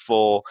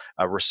respectful,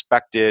 a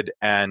respected,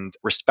 and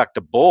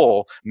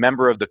respectable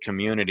member of the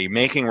community,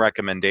 making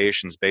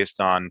recommendations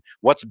based on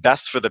what's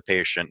best for the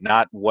patient,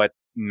 not what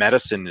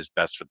medicine is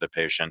best for the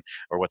patient,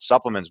 or what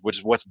supplements, which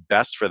is what's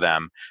best for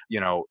them,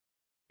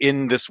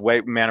 in this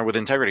manner with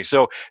integrity.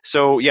 So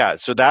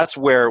that's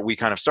where we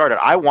kind of started.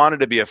 I wanted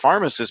to be a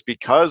pharmacist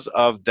because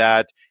of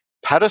that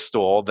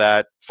pedestal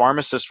that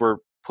pharmacists were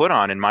put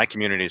on in my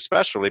community,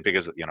 especially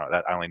because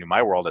that I only knew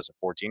my world as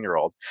a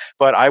 14-year-old.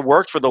 But I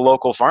worked for the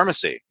local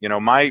pharmacy.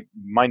 My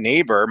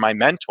neighbor, my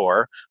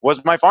mentor,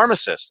 was my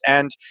pharmacist,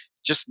 and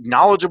just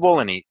knowledgeable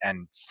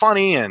and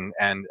funny and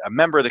a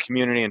member of the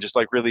community, and just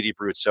like really deep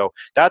roots. So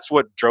that's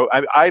what drove.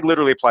 I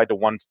literally applied to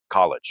one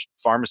college,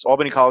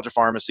 Albany College of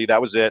Pharmacy.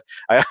 That was it.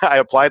 I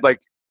applied like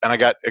and I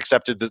got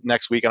accepted the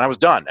next week, and I was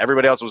done.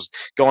 Everybody else was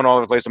going all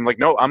over the place. I'm like,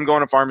 no, I'm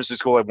going to pharmacy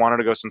school. I wanted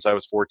to go since I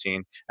was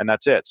 14, and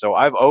that's it. So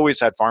I've always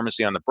had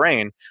pharmacy on the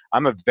brain.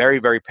 I'm a very,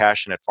 very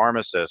passionate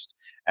pharmacist,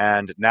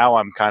 and now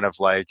I'm kind of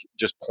like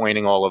just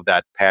pointing all of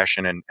that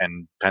passion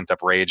and pent up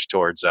rage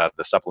towards the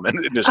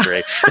supplement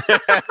industry.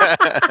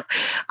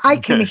 I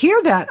can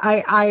hear that.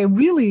 I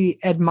really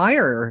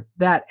admire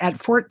that at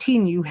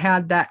 14 you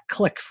had that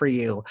click for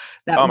you,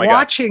 that Oh my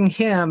watching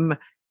him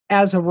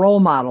as a role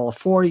model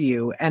for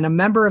you and a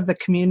member of the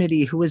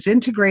community who was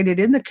integrated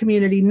in the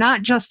community,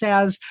 not just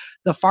as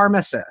the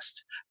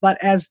pharmacist, but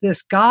as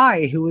this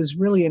guy who was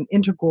really an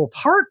integral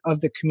part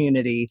of the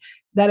community,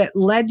 that it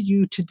led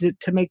you to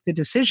make the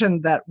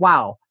decision that,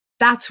 wow,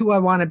 that's who I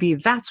want to be.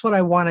 That's what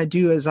I want to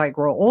do as I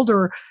grow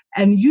older.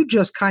 And you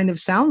just kind of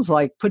sounds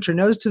like put your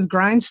nose to the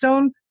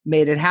grindstone,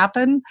 made it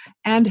happen,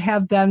 and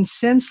have then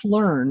since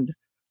learned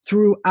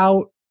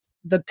throughout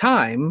the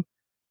time.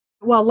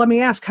 Well, let me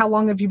ask, how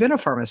long have you been a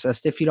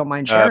pharmacist, if you don't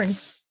mind sharing?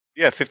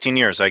 Yeah, 15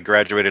 years. I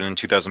graduated in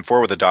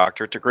 2004 with a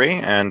doctorate degree,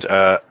 and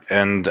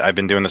I've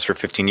been doing this for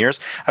 15 years.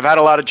 I've had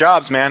a lot of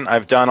jobs, man.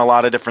 I've done a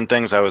lot of different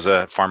things. I was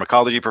a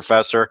pharmacology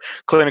professor,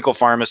 clinical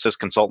pharmacist,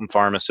 consultant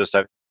pharmacist.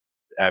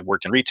 I've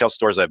worked in retail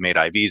stores. I've made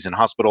IVs in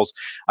hospitals.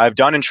 I've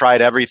done and tried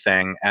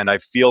everything, and I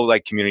feel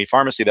like community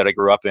pharmacy that I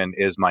grew up in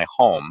is my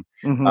home.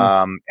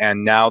 Mm-hmm.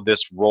 And now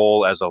this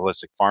role as a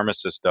holistic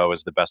pharmacist, though,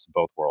 is the best of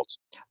both worlds.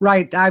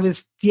 Right.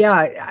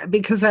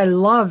 Because I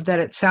love that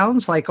it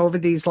sounds like over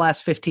these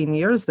last 15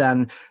 years,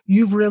 then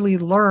you've really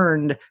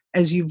learned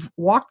as you've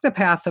walked the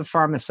path of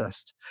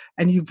pharmacist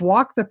and you've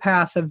walked the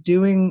path of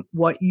doing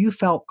what you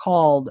felt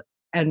called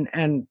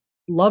and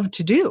loved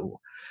to do,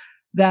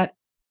 that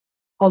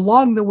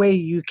along the way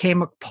you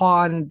came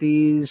upon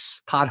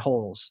these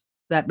potholes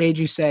that made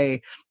you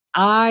say,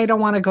 I don't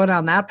want to go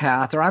down that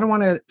path, or I don't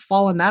want to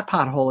fall in that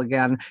pothole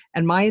again.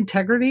 And my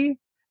integrity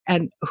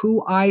and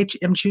who I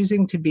am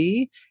choosing to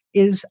be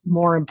is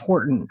more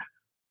important.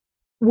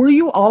 Were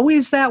you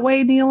always that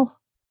way, Neil?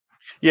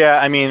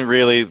 Yeah, I mean,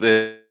 really,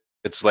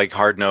 it's like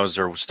hard nosed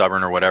or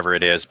stubborn or whatever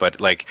it is.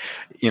 But like,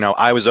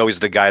 I was always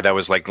the guy that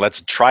was like,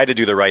 let's try to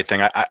do the right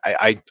thing.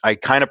 I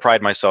kind of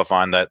pride myself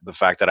on that, the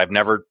fact that I've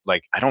never,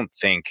 like, I don't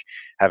think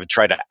have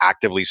tried to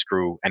actively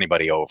screw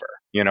anybody over.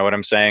 You know what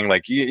I'm saying?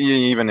 Like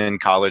even in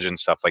college and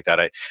stuff like that,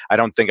 I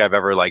don't think I've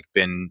ever like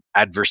been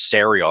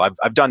adversarial.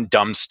 I've done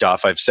dumb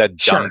stuff. I've said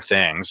dumb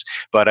things,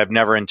 but I've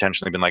never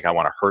intentionally been like, I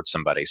want to hurt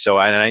somebody. So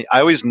I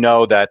always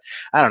know that,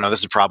 I don't know, this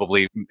is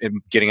probably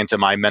getting into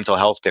my mental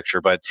health picture,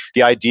 but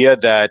the idea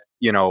that,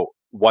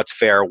 what's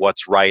fair,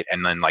 what's right,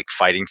 and then like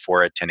fighting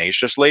for it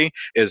tenaciously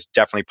is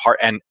definitely part,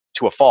 and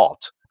to a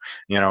fault.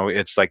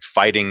 It's like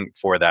fighting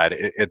for that.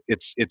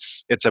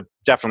 It's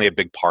definitely a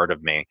big part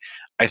of me.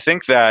 I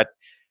think that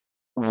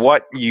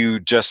what you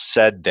just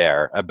said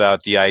there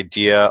about the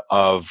idea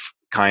of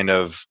kind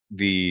of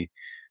the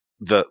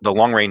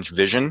long range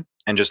vision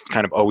and just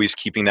kind of always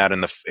keeping that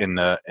in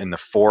the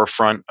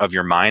forefront of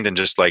your mind, and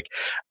just like,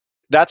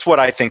 that's what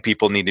I think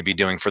people need to be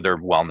doing for their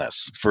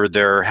wellness, for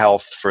their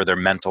health, for their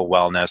mental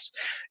wellness,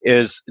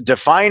 is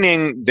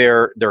defining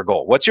their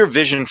goal. What's your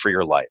vision for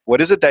your life? What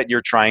is it that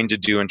you're trying to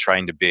do and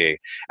trying to be?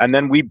 And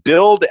then we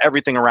build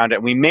everything around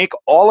it. We make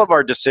all of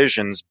our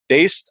decisions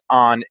based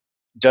on,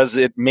 does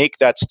it make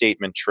that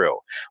statement true?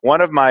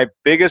 One of my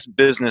biggest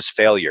business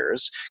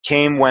failures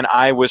came when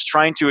I was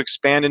trying to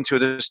expand into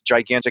this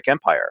gigantic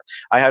empire.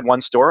 I had one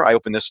store, I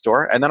opened this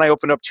store, and then I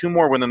opened up two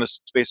more within the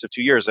space of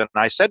 2 years. And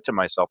I said to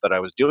myself that I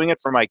was doing it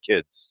for my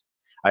kids.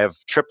 I have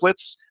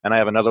triplets, and I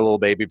have another little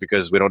baby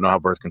because we don't know how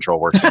birth control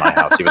works in my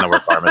house, even though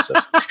we're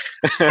pharmacists.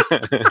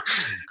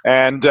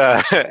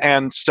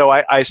 And so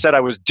I said I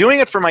was doing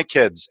it for my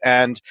kids,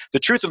 and the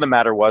truth of the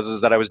matter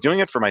is that I was doing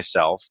it for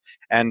myself,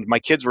 and my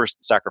kids were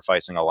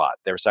sacrificing a lot.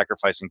 They were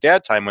sacrificing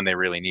dad time when they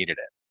really needed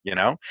it.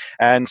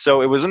 And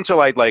so it was until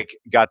I like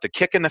got the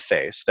kick in the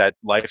face that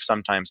life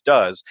sometimes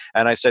does,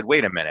 and I said,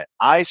 wait a minute.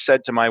 I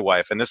said to my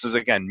wife, and this is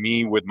again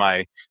me with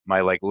my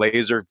like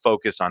laser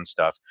focus on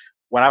stuff.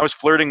 When I was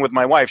flirting with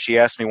my wife, she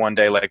asked me one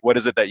day, like, what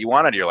is it that you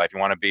want out of your life? You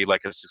want to be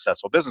like a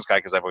successful business guy?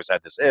 Because I've always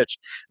had this itch.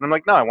 And I'm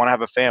like, no, I want to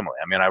have a family.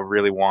 I mean, I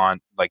really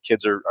want, like,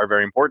 kids are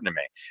very important to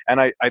me.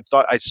 And I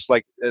thought, I just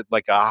like a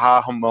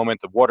aha moment,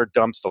 the water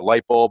dumps, the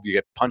light bulb, you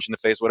get punched in the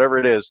face, whatever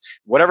it is,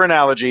 whatever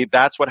analogy,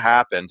 that's what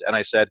happened. And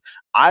I said,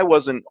 I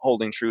wasn't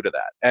holding true to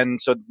that.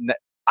 And so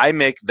I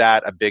make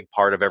that a big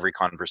part of every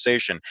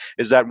conversation,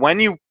 is that when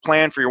you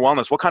plan for your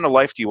wellness, what kind of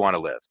life do you want to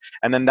live?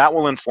 And then that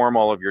will inform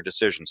all of your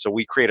decisions. So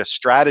we create a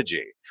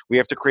strategy. We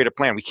have to create a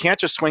plan. We can't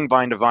just swing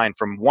vine to vine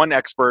from one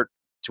expert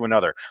to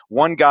another,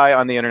 one guy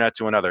on the internet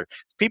to another.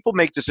 People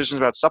make decisions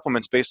about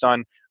supplements based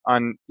on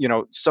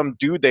some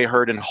dude they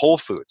heard in Whole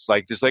Foods,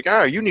 like this, like,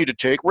 oh, you need to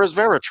take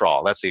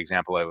resveratrol. That's the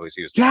example I always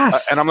use.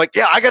 Yes. And I'm like,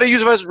 yeah, I got to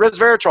use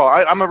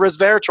resveratrol. I'm a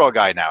resveratrol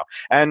guy now,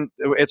 and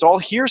it's all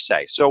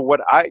hearsay. So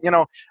what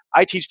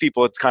I teach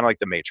people, it's kind of like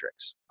the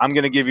Matrix. I'm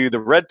going to give you the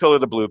red pill or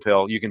the blue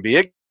pill. You can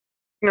be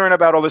ignorant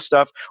about all this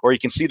stuff, or you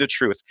can see the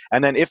truth.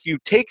 And then if you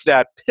take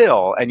that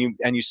pill and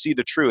you see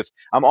the truth,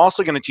 I'm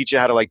also going to teach you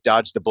how to like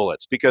dodge the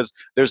bullets, because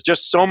there's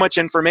just so much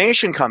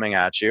information coming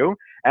at you,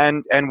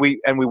 and we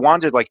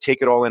want to like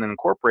take it all in and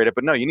incorporate it.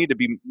 But no, you need to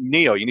be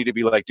Neo. You need to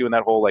be like doing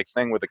that whole like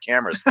thing with the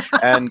cameras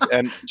and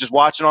just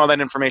watching all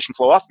that information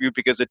flow off of you,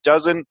 because it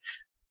doesn't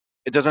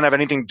have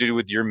anything to do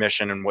with your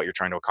mission and what you're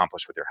trying to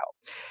accomplish with your health.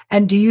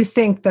 And do you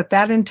think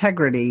that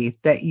integrity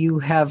that you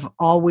have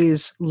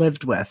always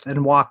lived with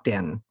and walked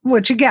in,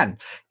 which again,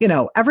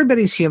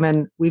 everybody's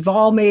human. We've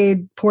all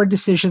made poor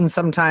decisions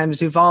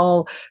sometimes. We've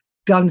all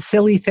done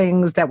silly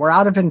things that were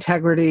out of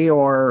integrity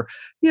or,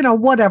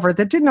 whatever,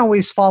 that didn't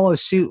always follow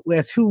suit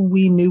with who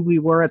we knew we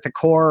were at the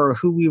core or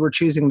who we were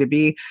choosing to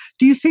be.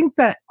 Do you think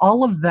that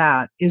all of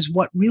that is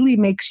what really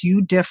makes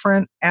you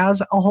different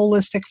as a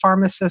holistic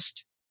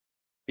pharmacist?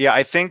 Yeah,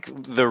 I think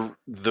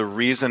the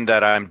reason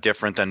that I'm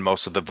different than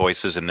most of the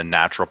voices in the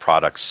natural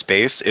product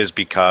space is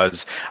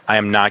because I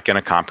am not going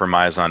to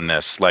compromise on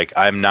this. Like,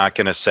 I'm not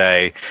going to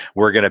say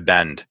we're going to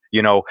bend.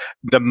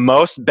 The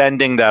most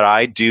bending that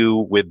I do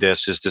with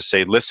this is to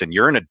say, listen,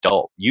 you're an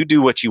adult. You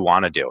do what you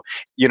want to do.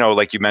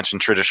 Like you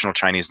mentioned, traditional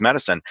Chinese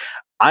medicine.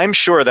 I'm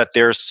sure that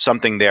there's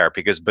something there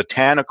because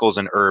botanicals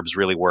and herbs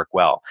really work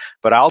well.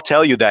 But I'll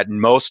tell you that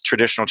most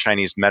traditional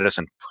Chinese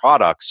medicine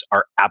products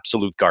are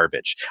absolute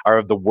garbage,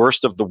 are the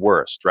worst of the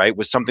worst, right?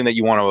 Was something that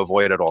you want to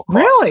avoid at all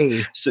costs.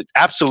 Really? So,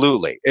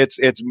 absolutely. It's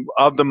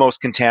of the most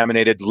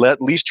contaminated,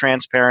 least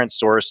transparent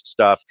source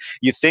stuff.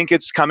 You think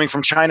it's coming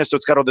from China, so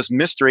it's got all this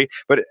mystery,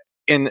 but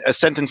in a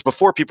sentence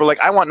before, people are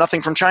like, I want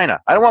nothing from China.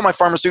 I don't want my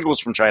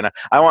pharmaceuticals from China.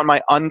 I want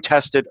my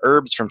untested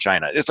herbs from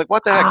China. It's like,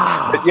 what the heck?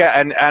 But yeah,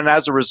 and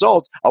as a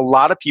result, a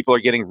lot of people are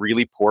getting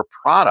really poor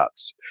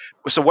products.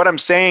 So what I'm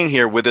saying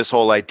here with this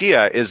whole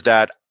idea is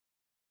that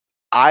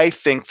I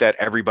think that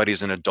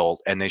everybody's an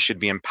adult and they should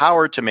be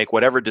empowered to make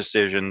whatever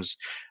decisions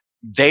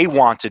they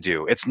want to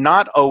do. It's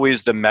not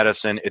always the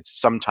medicine, it's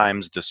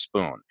sometimes the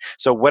spoon.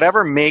 So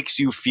whatever makes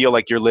you feel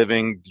like you're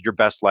living your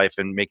best life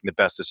and making the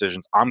best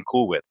decisions, I'm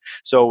cool with.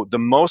 So the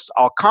most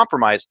I'll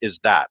compromise is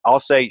that. I'll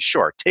say,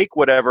 sure, take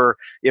whatever,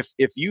 if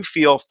you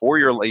feel for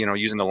your,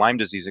 using the Lyme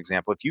disease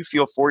example, if you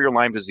feel for your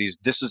Lyme disease,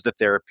 this is the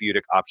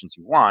therapeutic options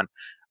you want,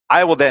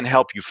 I will then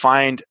help you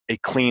find a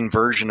clean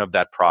version of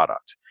that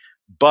product.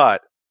 But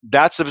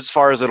that's as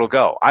far as it'll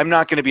go. I'm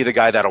not going to be the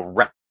guy that'll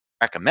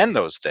recommend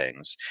those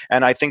things.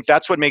 And I think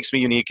that's what makes me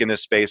unique in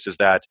this space, is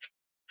that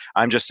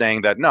I'm just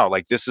saying that no,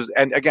 like this is,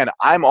 and again,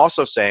 I'm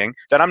also saying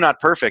that I'm not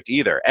perfect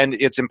either. And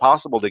it's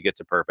impossible to get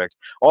to perfect.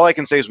 All I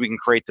can say is we can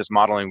create this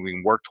model and we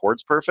can work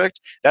towards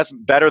perfect. That's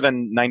better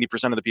than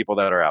 90% of the people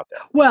that are out there.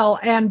 Well,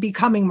 and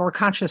becoming more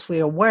consciously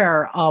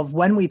aware of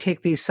when we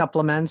take these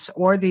supplements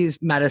or these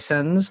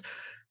medicines,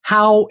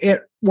 how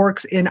it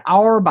works in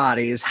our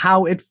bodies,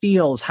 how it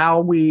feels, how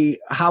we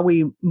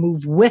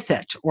move with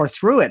it or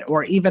through it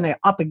or even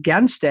up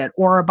against it,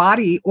 or our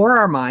body or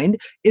our mind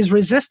is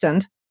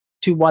resistant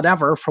to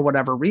whatever for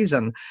whatever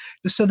reason.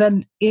 So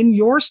then in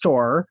your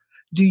store,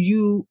 do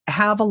you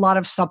have a lot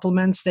of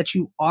supplements that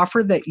you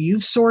offer that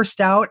you've sourced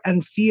out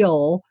and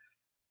feel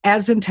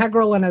as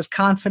integral and as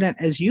confident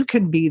as you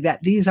can be that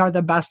these are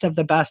the best of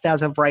the best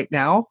as of right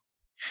now?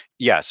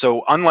 Yeah.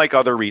 So unlike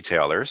other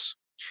retailers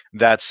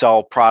that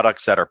sell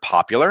products that are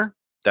popular,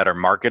 that are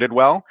marketed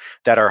well,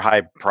 that are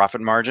high profit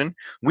margin,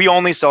 we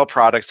only sell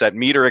products that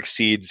meet or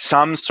exceed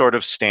some sort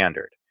of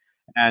standard.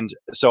 And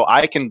so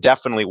I can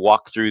definitely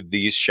walk through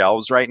these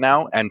shelves right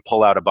now and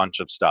pull out a bunch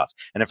of stuff.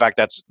 And in fact,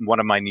 that's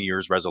one of my New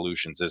Year's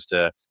resolutions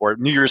or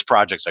New Year's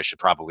projects, I should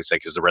probably say,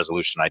 because the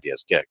resolution idea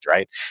is kicked,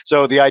 right?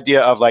 So the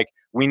idea of like,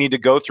 we need to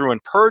go through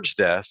and purge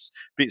this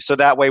so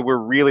that way we're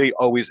really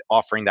always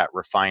offering that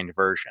refined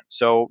version.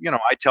 So,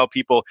 I tell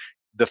people,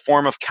 the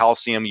form of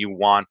calcium you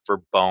want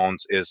for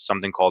bones is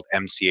something called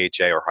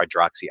MCHA or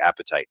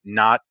hydroxyapatite,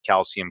 not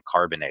calcium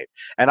carbonate.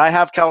 And I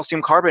have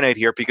calcium carbonate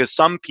here because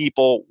some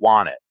people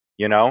want it,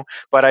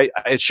 but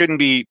it shouldn't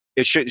be.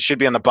 It should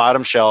be on the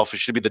bottom shelf.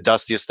 It should be the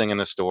dustiest thing in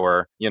the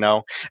store,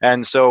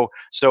 And so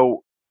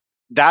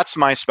that's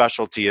my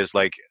specialty, is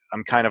like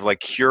I'm kind of like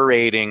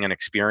curating an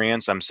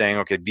experience. I'm saying,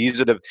 okay,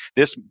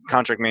 this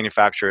contract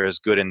manufacturer is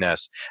good in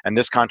this, and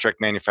this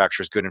contract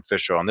manufacturer is good in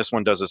fish oil, and this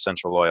one does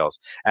essential oils,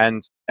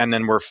 and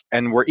then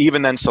we're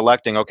even then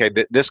selecting, okay,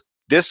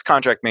 this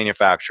contract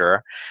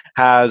manufacturer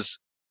has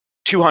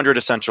 200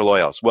 essential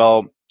oils.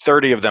 Well,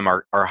 30 of them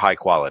are high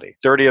quality.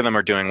 30 of them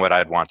are doing what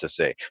I'd want to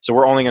see. So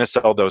we're only going to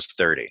sell those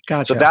 30.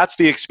 Gotcha. So that's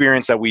the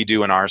experience that we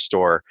do in our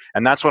store.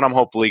 And that's what I'm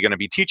hopefully going to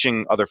be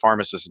teaching other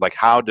pharmacists, like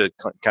how to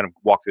kind of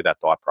walk through that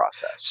thought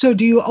process. So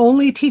do you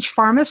only teach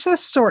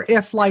pharmacists, or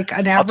if like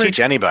an average? I'll teach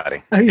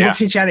anybody. You'll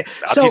teach any.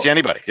 I'll teach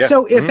anybody. Yeah.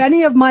 So if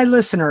any of my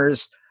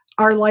listeners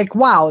are like,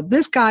 wow,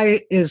 this guy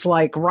is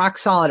like rock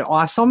solid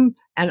awesome,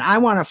 and I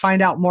want to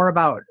find out more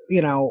about,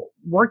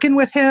 working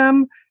with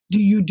him,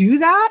 do you do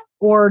that?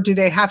 Or do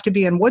they have to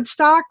be in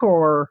Woodstock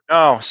or?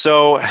 Oh,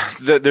 so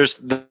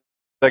there's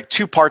like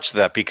two parts to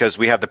that, because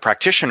we have the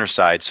practitioner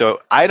side. So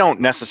I don't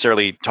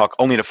necessarily talk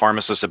only to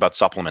pharmacists about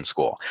supplement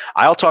school.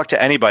 I'll talk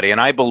to anybody, and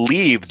I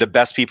believe the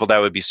best people that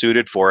would be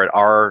suited for it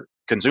are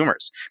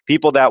consumers,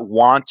 people that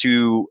want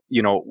to,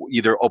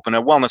 either open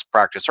a wellness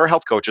practice or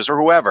health coaches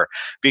or whoever,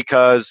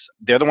 because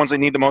they're the ones that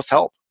need the most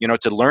help.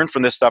 To learn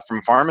from this stuff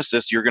from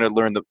pharmacists, you're going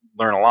to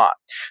learn a lot.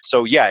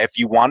 So yeah, if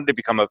you wanted to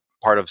become a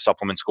part of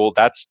supplement school,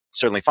 that's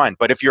certainly fine.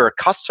 But if you're a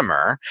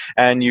customer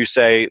and you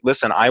say,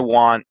 listen,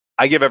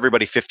 I give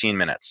everybody 15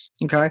 minutes.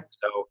 Okay.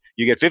 So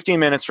you get 15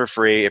 minutes for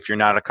free if you're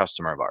not a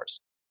customer of ours.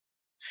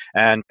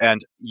 And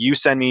you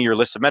send me your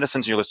list of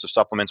medicines, your list of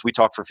supplements. We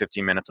talk for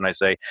 15 minutes, and I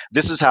say,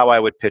 this is how I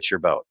would pitch your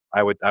boat.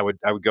 I would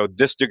go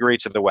this degree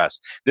to the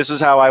west. This is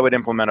how I would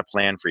implement a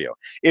plan for you.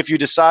 If you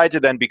decide to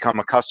then become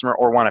a customer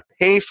or want to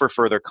pay for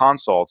further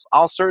consults,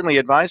 I'll certainly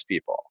advise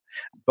people.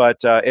 But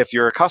if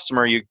you're a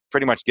customer, you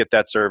pretty much get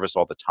that service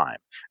all the time,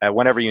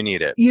 whenever you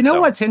need it.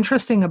 What's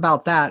interesting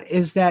about that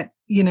is that,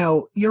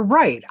 you're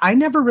right. I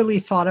never really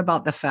thought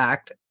about the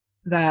fact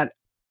that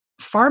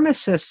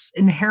pharmacists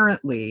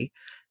inherently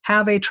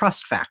have a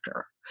trust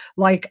factor.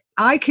 Like,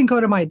 I can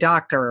go to my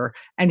doctor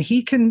and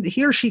he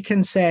or she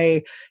can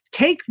say,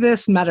 take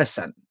this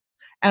medicine.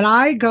 And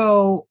I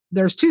go,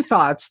 there's two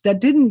thoughts that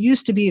didn't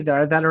used to be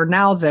there that are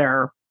now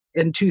there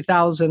in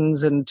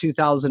 2000s and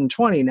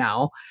 2020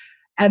 now.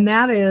 And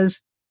that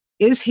is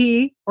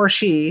he or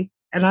she,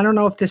 and I don't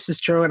know if this is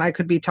true, and I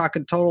could be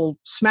talking total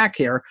smack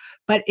here,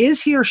 but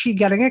is he or she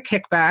getting a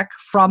kickback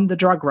from the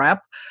drug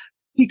rep?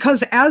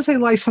 Because as a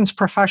licensed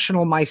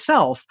professional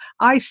myself,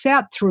 I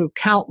sat through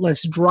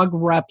countless drug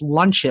rep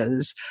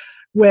lunches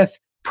with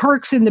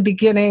perks in the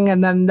beginning,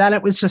 and then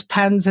it was just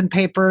pens and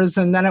papers,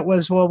 and then it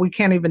was, well, we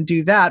can't even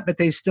do that, but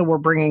they still were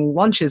bringing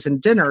lunches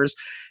and dinners.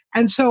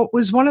 And so it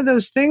was one of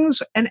those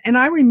things, and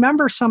I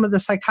remember some of the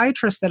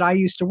psychiatrists that I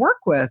used to work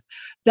with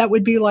that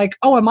would be like,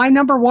 oh, am I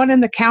number one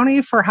in the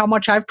county for how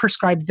much I've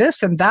prescribed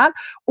this and that?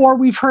 Or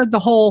we've heard the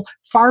whole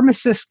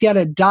pharmacists get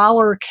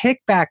 $1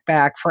 kickback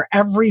back for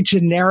every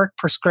generic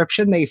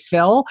prescription they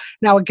fill.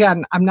 Now,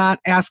 again, I'm not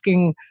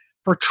asking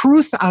for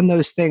truth on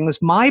those things.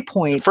 My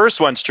point. The first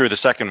one's true. The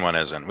second one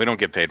isn't. We don't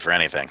get paid for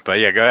anything. But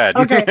yeah, go ahead.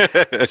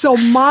 Okay. So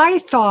my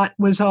thought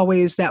was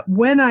always that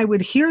when I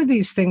would hear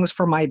these things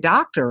from my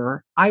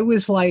doctor, I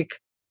was like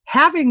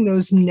having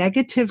those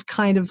negative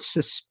kind of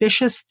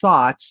suspicious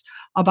thoughts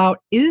about,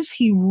 is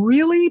he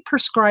really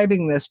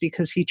prescribing this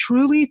because he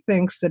truly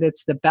thinks that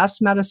it's the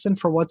best medicine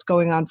for what's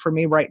going on for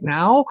me right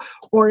now?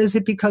 Or is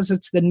it because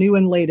it's the new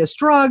and latest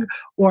drug,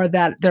 or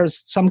that there's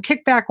some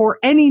kickback, or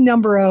any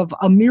number of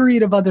a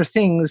myriad of other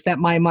things that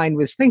my mind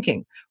was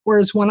thinking?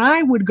 Whereas when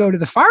I would go to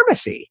the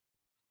pharmacy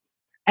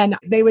and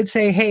they would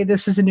say, hey,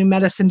 this is a new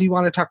medicine, do you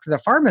want to talk to the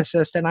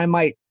pharmacist? And I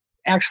might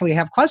actually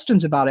have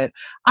questions about it.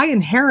 I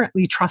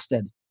inherently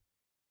trusted.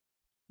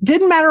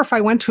 Didn't matter if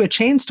I went to a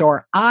chain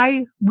store.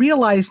 I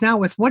realize now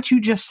with what you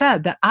just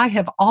said that I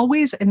have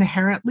always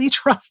inherently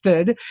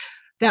trusted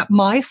that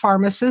my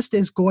pharmacist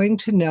is going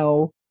to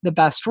know the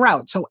best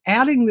route. So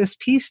adding this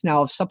piece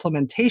now of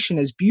supplementation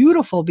is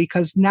beautiful,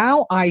 because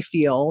now I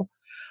feel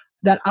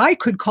that I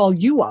could call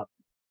you up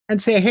and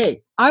say,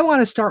 hey, I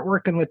want to start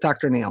working with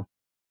Dr. Neil.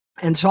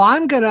 And so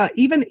I'm going to,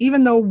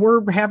 even though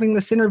we're having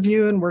this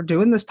interview and we're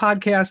doing this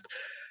podcast,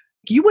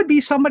 you would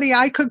be somebody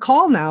I could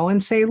call now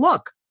and say,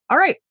 look, all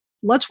right,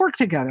 let's work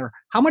together.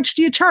 How much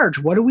do you charge?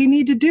 What do we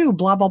need to do?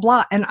 Blah, blah,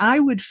 blah. And I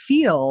would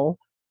feel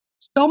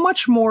so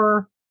much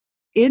more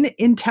in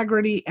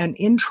integrity and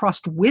in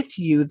trust with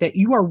you that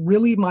you are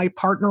really my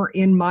partner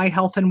in my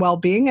health and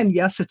well-being. And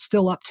yes, it's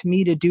still up to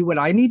me to do what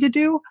I need to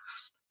do,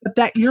 but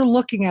that you're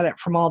looking at it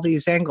from all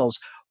these angles.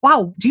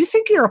 Wow. Do you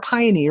think you're a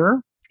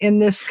pioneer in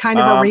this kind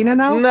of arena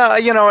now? No,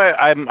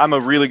 I'm a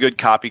really good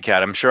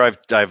copycat. I'm sure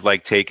I've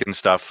like taken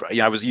stuff. I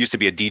used to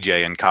be a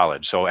DJ in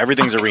college, so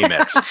everything's a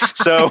remix.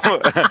 So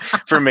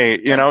for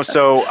me,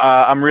 so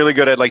I'm really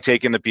good at like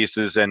taking the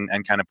pieces and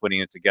kind of putting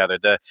it together.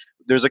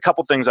 There's a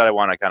couple things that I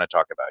want to kind of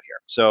talk about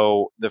here.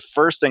 So the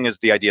first thing is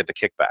the idea of the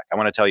kickback. I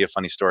want to tell you a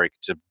funny story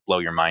to blow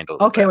your mind a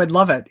little bit. Okay, would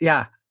love it.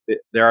 Yeah.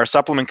 There are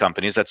supplement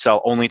companies that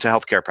sell only to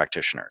healthcare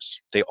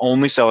practitioners. They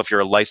only sell if you're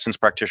a licensed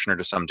practitioner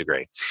to some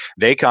degree.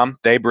 They come,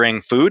 they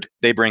bring food,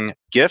 they bring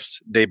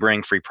gifts, they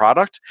bring free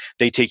product,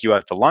 they take you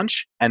out to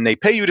lunch, and they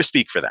pay you to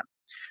speak for them.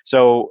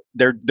 So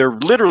they're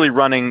literally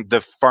running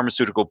the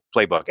pharmaceutical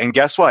playbook. And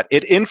guess what?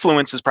 It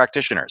influences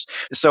practitioners.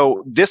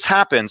 So this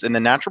happens in the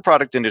natural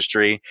product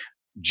industry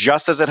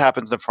just as it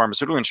happens in the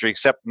pharmaceutical industry,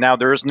 except now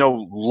there is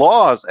no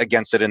laws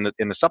against it in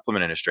the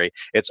supplement industry.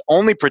 It's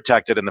only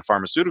protected in the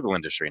pharmaceutical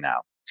industry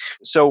now.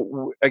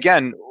 So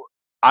again,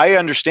 I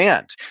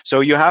understand. So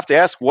you have to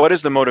ask, what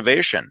is the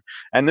motivation?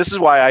 And this is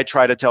why I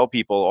try to tell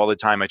people all the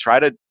time. I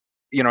try to,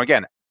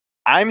 again,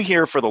 I'm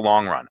here for the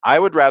long run. I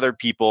would rather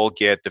people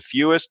get the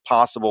fewest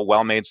possible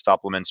well-made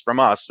supplements from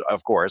us,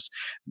 of course,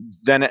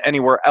 than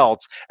anywhere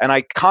else. And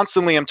I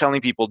constantly am telling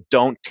people,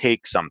 don't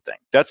take something.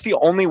 That's the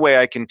only way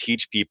I can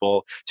teach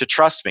people to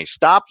trust me.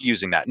 Stop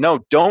using that.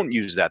 No, don't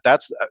use that.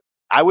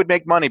 I would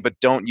make money, but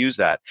don't use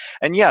that.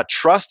 And yeah,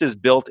 trust is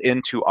built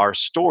into our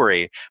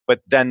story, but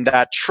then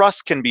that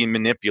trust can be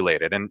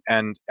manipulated.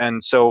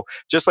 And so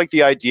just like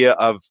the idea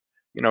of,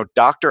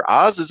 Dr.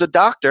 Oz is a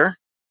doctor,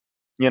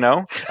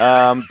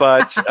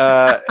 but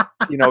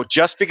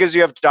just because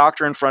you have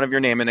doctor in front of your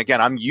name, and again,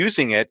 I'm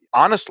using it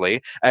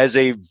honestly as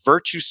a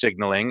virtue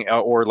signaling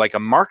or like a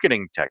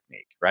marketing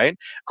technique, right?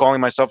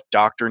 Calling myself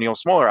Dr. Neil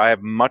Smoller, I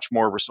have much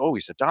more. Oh,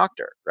 he's a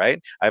doctor,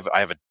 right? I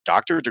have a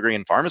doctorate degree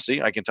in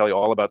pharmacy. I can tell you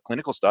all about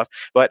clinical stuff,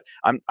 but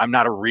I'm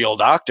not a real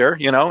doctor,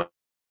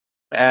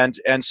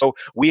 and so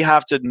we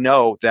have to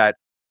know that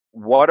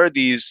what are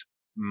these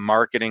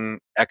marketing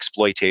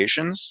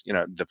exploitations,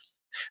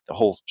 the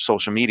whole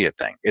social media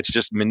thing. It's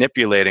just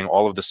manipulating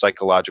all of the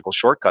psychological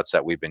shortcuts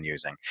that we've been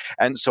using.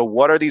 And so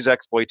what are these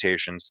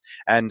exploitations?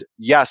 And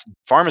yes,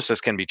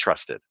 pharmacists can be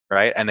trusted,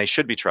 right? And they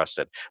should be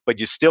trusted, but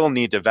you still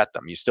need to vet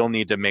them. You still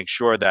need to make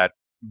sure that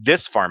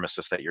this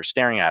pharmacist that you're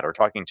staring at or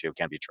talking to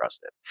can be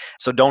trusted.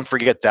 So don't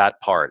forget that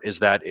part, is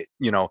that,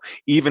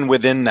 even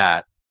within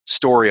that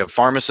story of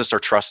pharmacists are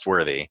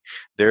trustworthy,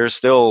 there's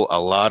still a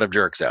lot of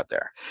jerks out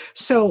there.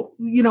 So,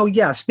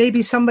 yes,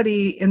 maybe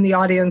somebody in the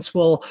audience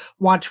will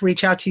want to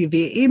reach out to you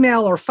via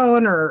email or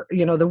phone, or,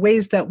 the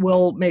ways that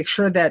we'll make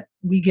sure that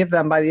we give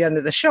them by the end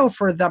of the show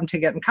for them to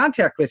get in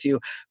contact with you.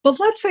 But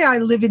let's say I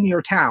live in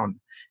your town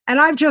and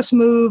I've just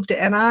moved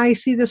and I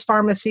see this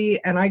pharmacy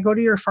and I go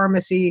to your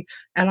pharmacy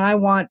and I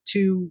want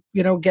to,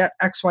 get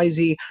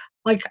XYZ.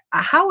 Like,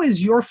 how is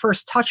your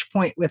first touch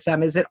point with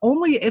them? Is it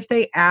only if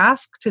they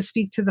ask to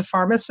speak to the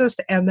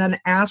pharmacist and then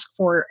ask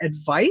for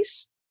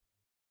advice?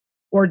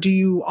 Or do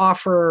you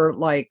offer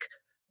like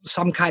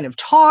some kind of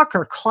talk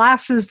or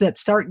classes that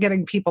start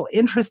getting people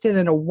interested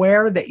and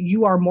aware that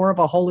you are more of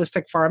a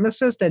holistic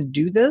pharmacist and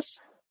do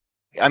this?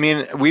 I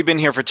mean, we've been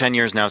here for 10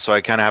 years now, so I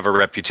kind of have a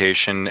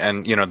reputation.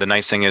 And, the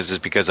nice thing is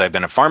because I've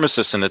been a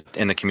pharmacist in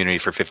the community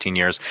for 15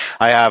 years,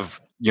 I have,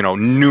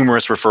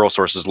 numerous referral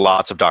sources.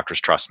 Lots of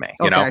doctors trust me,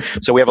 Okay.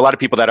 So we have a lot of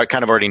people that are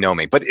kind of already know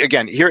me. But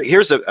again,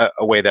 here's a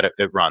way that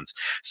it runs.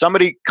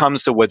 Somebody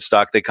comes to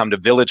Woodstock, they come to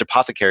Village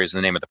Apothecaries, in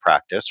the name of the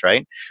practice,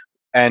 right?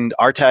 And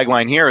our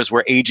tagline here is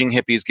where aging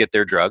hippies get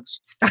their drugs.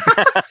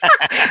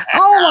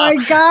 Oh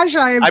my gosh,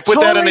 I put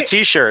that on a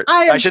t-shirt.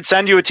 I should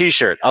send you a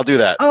t-shirt. I'll do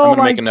that. I'm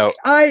gonna make a note.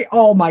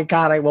 Oh my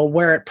God, I will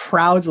wear it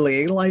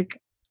proudly. Like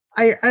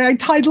I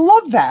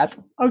love that.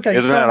 Okay.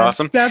 Isn't that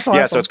awesome? That's awesome.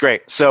 Yeah, so it's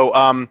great.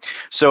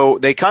 So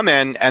they come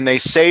in and they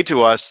say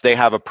to us they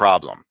have a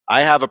problem.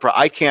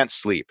 I can't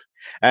sleep.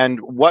 And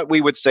what we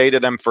would say to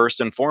them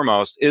first and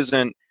foremost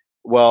isn't,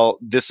 well,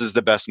 this is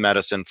the best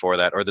medicine for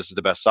that, or this is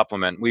the best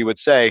supplement. We would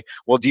say,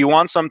 well, do you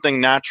want something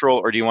natural,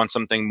 or do you want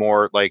something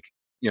more like,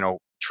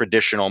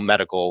 traditional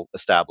medical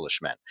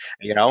establishment,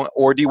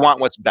 or do you want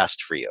what's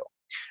best for you?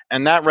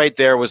 And that right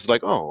there was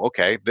like, oh,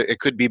 okay, it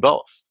could be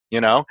both.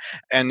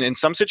 And in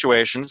some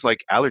situations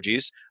like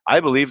allergies,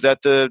 I believe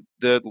that the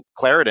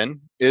Claritin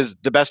is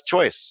the best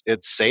choice.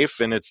 It's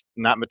safe and it's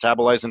not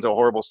metabolized into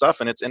horrible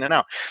stuff and it's in and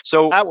out.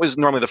 So that was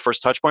normally the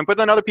first touch point. But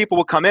then other people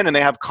will come in and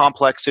they have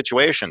complex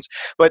situations.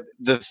 But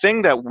the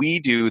thing that we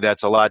do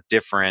that's a lot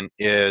different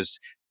is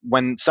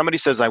when somebody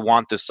says, I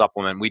want this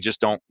supplement, we just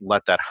don't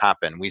let that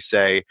happen. We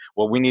say,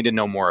 well, we need to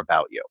know more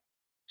about you.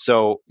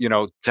 So,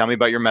 tell me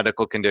about your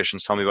medical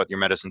conditions. Tell me about your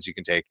medicines you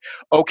can take.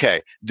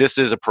 Okay, this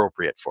is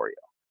appropriate for you.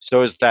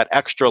 So is that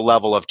extra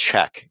level of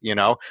check,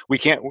 we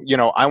can't,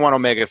 I want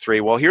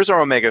omega-3. Well, here's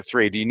our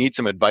omega-3. Do you need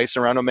some advice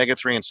around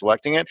omega-3 and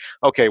selecting it?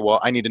 Okay, well,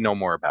 I need to know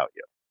more about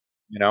you.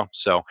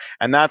 So,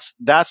 and that's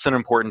an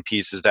important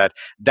piece, is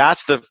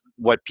that's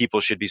what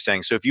people should be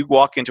saying. So if you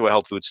walk into a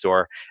health food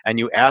store and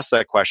you ask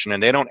that question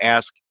and they don't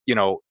ask,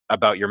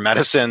 about your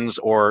medicines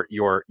or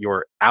your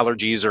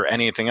allergies or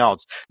anything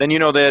else, then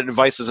that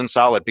advice isn't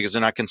solid, because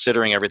they're not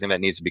considering everything that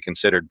needs to be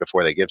considered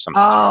before they give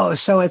something. Oh,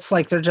 so it's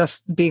like they're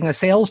just being a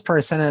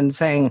salesperson and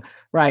saying,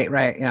 right,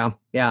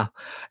 yeah.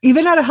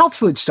 Even at a health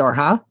food store,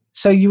 huh?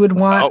 So you would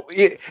want... Oh,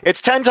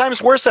 it's 10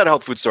 times worse at a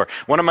health food store.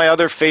 One of my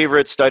other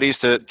favorite studies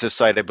to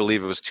cite, I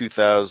believe it was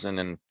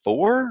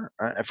 2004.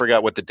 I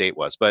forgot what the date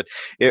was, but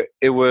it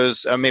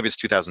was, maybe it's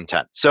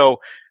 2010. So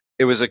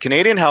it was a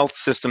Canadian health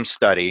system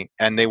study,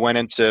 and they went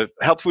into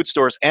health food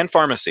stores and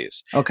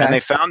pharmacies. Okay. And they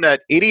found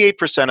that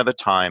 88% of the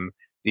time,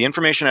 the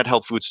information at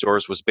health food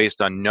stores was based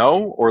on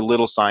no or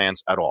little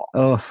science at all.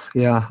 Oh,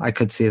 yeah, I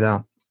could see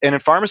that. And in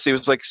pharmacy, it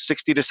was like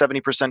 60 to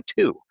 70%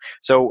 too.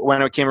 So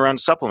when it came around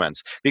to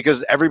supplements,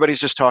 because everybody's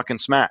just talking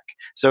smack.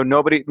 So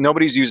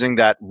nobody's using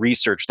that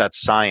research, that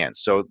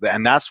science. So,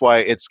 and that's why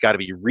it's got to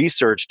be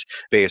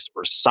research-based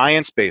or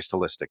science-based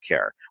holistic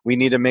care. We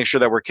need to make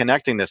sure that we're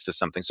connecting this to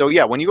something. So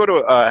yeah, when you go to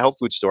a health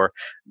food store,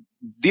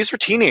 these are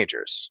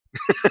teenagers.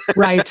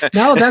 Right.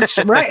 No, that's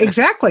right.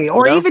 Exactly.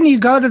 Or even you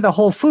go to the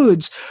Whole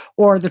Foods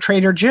or the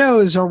Trader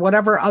Joe's or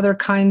whatever other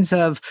kinds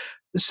of,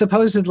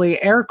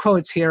 supposedly, air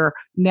quotes here,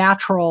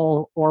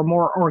 natural or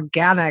more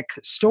organic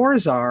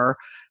stores are,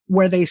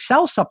 where they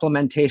sell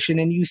supplementation,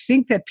 and you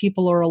think that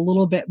people are a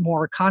little bit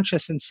more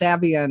conscious and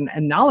savvy and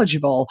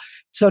knowledgeable.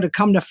 So to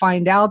come to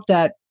find out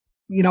that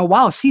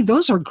Wow. See,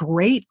 those are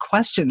great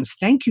questions.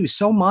 Thank you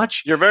so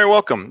much. You're very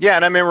welcome. Yeah,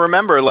 and I mean,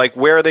 remember, like,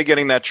 where are they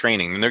getting that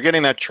training? And they're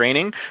getting that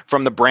training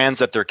from the brands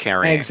that they're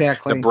carrying.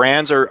 Exactly. The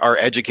brands are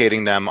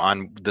educating them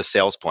on the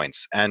sales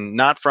points and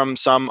not from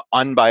some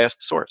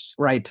unbiased source.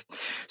 Right.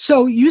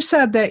 So you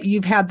said that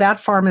you've had that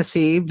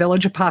pharmacy,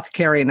 Village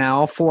Apothecary,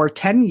 now for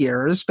 10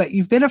 years, but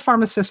you've been a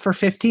pharmacist for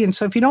 15.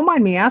 So if you don't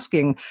mind me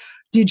asking,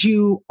 did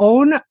you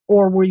own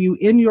or were you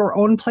in your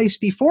own place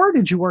before?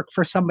 Did you work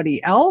for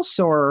somebody else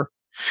or?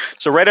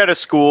 So right out of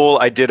school,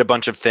 I did a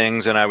bunch of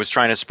things and I was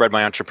trying to spread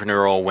my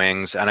entrepreneurial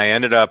wings. And I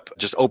ended up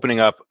just opening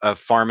up a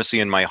pharmacy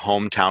in my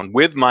hometown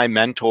with my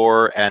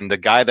mentor and the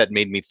guy that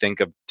made me think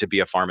of to be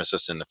a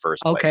pharmacist in the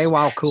first place. Okay,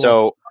 wow, cool.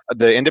 So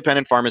the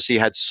independent pharmacy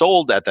had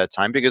sold at that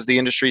time because the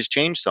industry's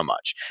changed so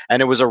much.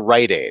 And it was a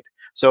Rite Aid.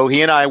 So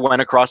he and I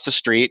went across the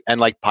street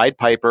and like Pied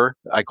Piper,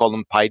 I called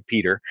him Pied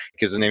Peter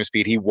because his name is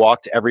Pete. He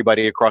walked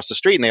everybody across the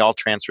street and they all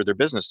transferred their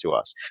business to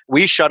us.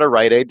 We shut a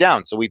Rite Aid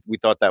down. So we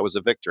thought that was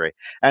a victory.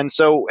 And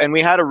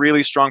we had a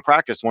really strong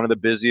practice, one of the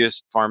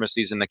busiest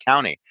pharmacies in the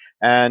county.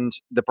 And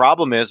the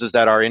problem is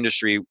that our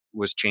industry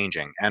was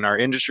changing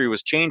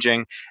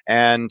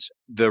and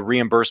the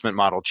reimbursement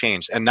model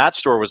changed. And that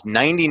store was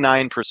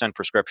 99%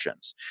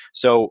 prescriptions.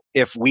 So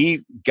if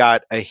we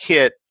got a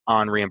hit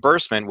on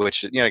reimbursement,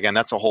 which, again,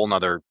 that's a whole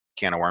nother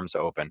can of worms to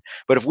open.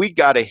 But if we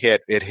got a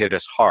hit, it hit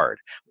us hard.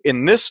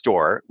 In this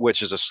store,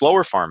 which is a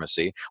slower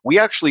pharmacy, we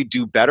actually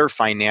do better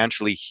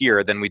financially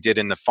here than we did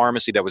in the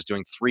pharmacy that was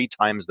doing 3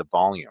 times the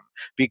volume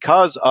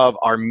because of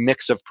our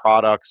mix of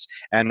products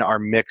and our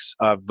mix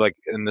of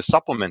in the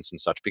supplements and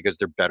such, because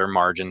they're better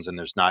margins and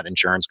there's not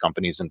insurance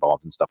companies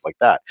involved and stuff like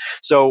that.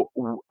 So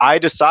I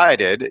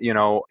decided,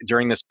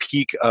 during this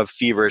peak of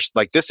feverish,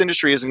 this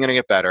industry isn't going to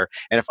get better.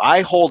 And if I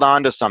hold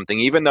on to something,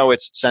 even though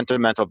it's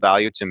sentimental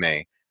value to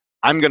me,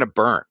 I'm going to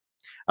burn.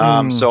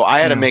 So I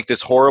had to make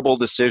this horrible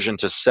decision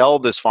to sell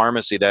this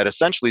pharmacy that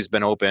essentially has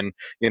been open,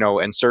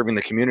 and serving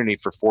the community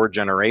for 4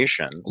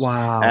 generations.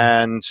 Wow.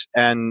 And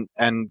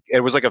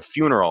it was like a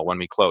funeral when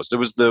we closed. It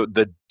was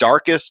the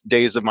darkest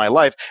days of my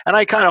life. And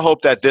I kind of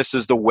hope that this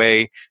is the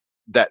way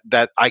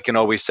that I can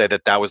always say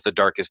that was the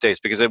darkest days,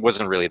 because it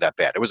wasn't really that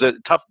bad. It was a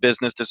tough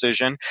business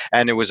decision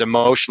and it was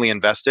emotionally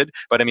invested.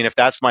 But I mean, if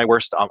that's my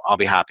worst, I'll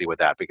be happy with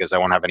that because I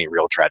won't have any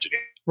real tragedy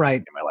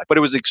in my life. But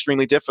it was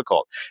extremely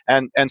difficult.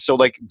 And so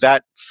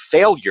that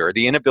failure,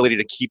 the inability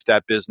to keep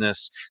that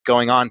business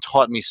going on,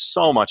 taught me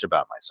so much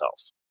about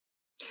myself.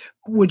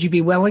 Would you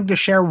be willing to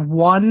share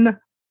one,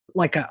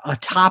 a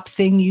top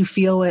thing you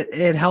feel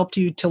it helped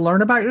you to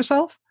learn about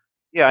yourself?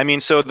 Yeah, I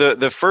mean, so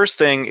the first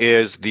thing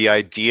is the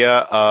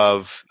idea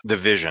of the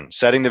vision,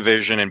 setting the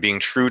vision and being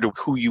true to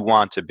who you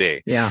want to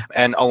be. Yeah.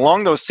 And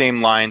along those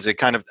same lines, it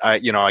kind of, I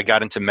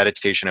got into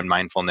meditation and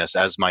mindfulness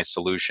as my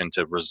solution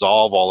to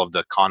resolve all of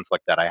the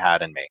conflict that I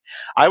had in me.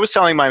 I was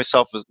telling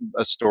myself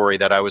a story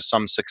that I was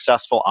some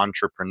successful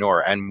entrepreneur.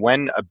 And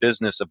when a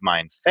business of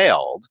mine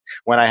failed,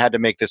 when I had to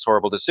make this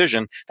horrible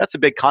decision, that's a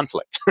big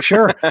conflict.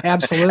 Sure,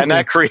 absolutely. And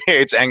that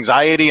creates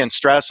anxiety and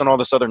stress and all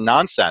this other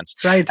nonsense.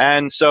 Right.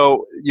 And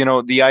so,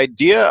 the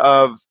idea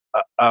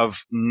of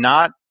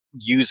not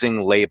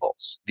using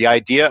labels, the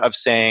idea of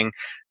saying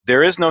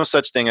there is no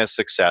such thing as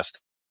success,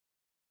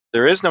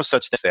 there is no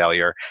such thing as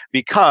failure,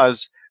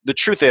 because the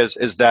truth is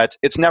that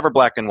it's never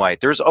black and white.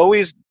 There's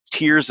always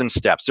tiers and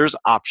steps. There's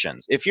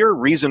options. If you're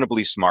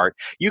reasonably smart,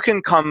 you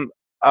can come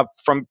up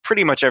from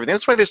pretty much everything.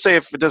 That's why they say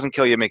if it doesn't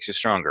kill you, it makes you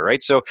stronger,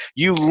 right? So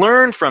you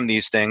learn from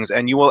these things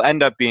and you will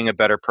end up being a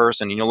better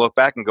person. And you'll look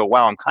back and go,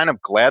 wow, I'm kind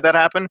of glad that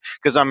happened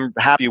because I'm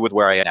happy with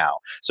where I am now.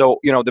 So,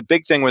 the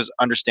big thing was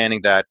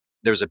understanding that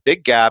there's a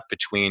big gap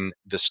between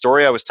the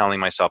story I was telling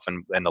myself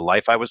and the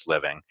life I was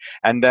living.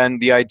 And then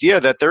the idea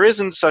that there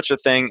isn't such a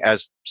thing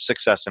as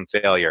success and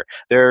failure.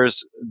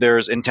 There's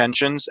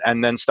intentions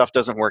and then stuff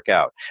doesn't work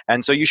out.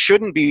 And so you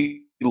shouldn't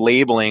be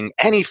labeling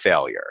any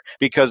failure,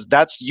 because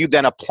that's you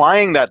then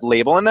applying that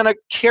label, and then it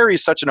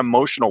carries such an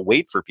emotional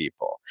weight for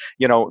people.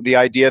 The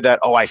idea that,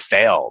 oh, I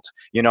failed,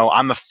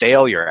 I'm a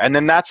failure. And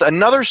then that's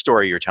another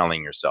story you're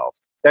telling yourself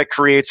that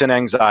creates an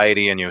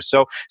anxiety in you.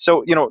 So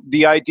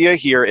the idea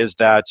here is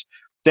that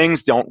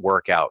things don't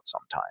work out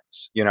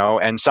sometimes,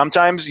 and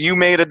sometimes you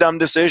made a dumb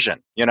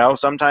decision,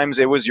 sometimes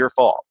it was your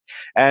fault.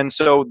 And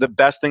so the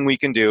best thing we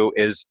can do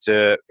is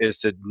to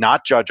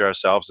not judge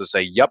ourselves, to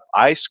say, yep,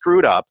 I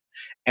screwed up.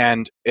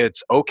 And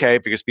it's okay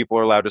because people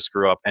are allowed to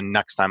screw up. And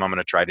next time I'm going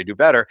to try to do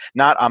better.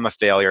 Not I'm a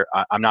failure.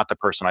 I'm not the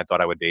person I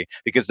thought I would be,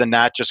 because then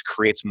that just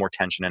creates more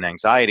tension and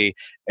anxiety.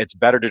 It's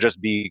better to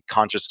just be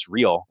conscious,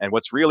 real. And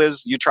what's real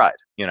is you tried,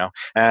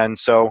 And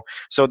so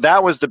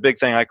that was the big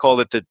thing. I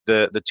called it the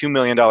 $2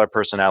 million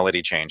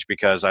personality change,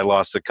 because I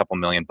lost a couple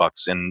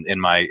 $1,000,000 in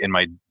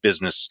my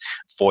business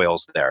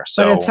foils there.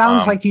 So, but it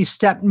sounds like you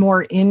stepped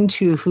more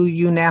into who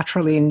you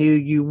naturally knew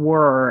you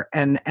were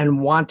and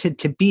wanted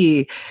to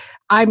be.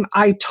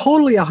 I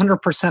totally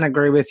 100%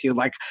 agree with you.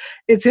 Like,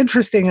 it's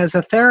interesting as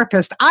a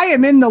therapist, I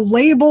am in the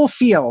label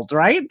field,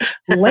 right?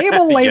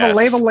 Label, label, Yes.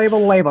 label,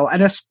 label, label.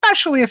 And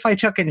especially if I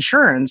took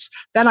insurance,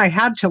 then I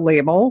had to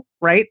label,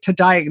 right, to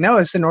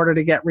diagnose in order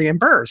to get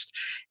reimbursed.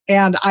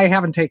 And I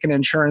haven't taken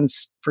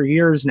insurance for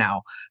years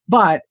now,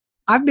 but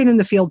I've been in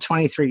the field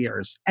 23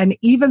 years. And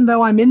even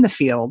though I'm in the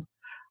field,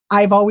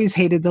 I've always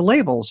hated the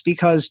labels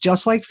because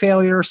just like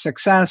failure,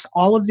 success,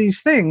 all of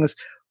these things,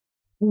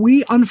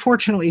 we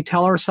unfortunately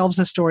tell ourselves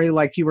a story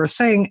like you were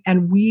saying,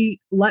 and we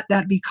let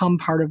that become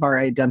part of our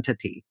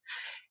identity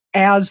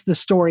as the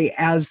story,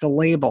 as the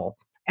label.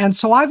 And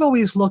so I've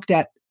always looked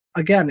at,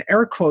 again,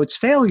 air quotes,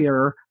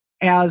 failure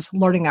as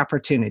learning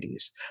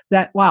opportunities.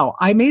 That, wow,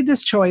 I made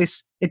this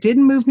choice. It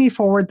didn't move me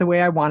forward the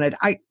way I wanted.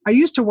 I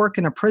used to work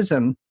in a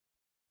prison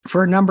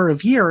for a number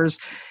of years,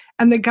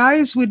 and the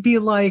guys would be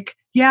like,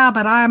 yeah,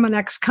 but I'm an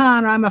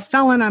ex-con, I'm a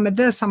felon, I'm a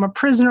this, I'm a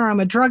prisoner, I'm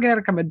a drug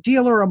addict, I'm a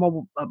dealer, I'm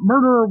a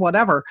murderer,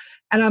 whatever.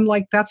 And I'm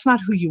like, that's not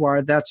who you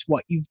are, that's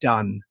what you've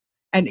done.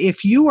 And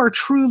if you are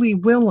truly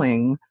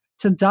willing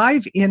to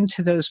dive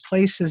into those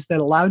places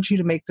that allowed you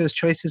to make those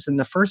choices in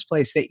the first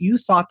place, that you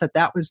thought that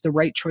that was the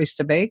right choice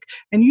to make,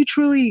 and you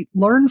truly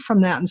learn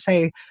from that and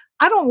say,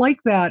 I don't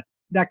like that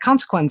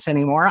consequence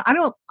anymore. I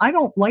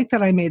don't like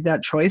that I made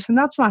that choice, and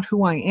that's not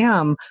who I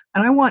am,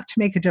 and I want to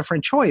make a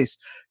different choice.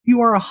 You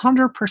are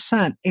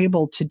 100%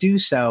 able to do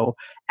so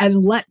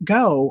and let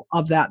go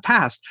of that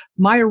past.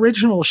 My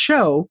original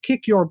show,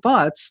 Kick Your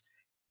Butts,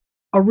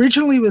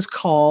 originally was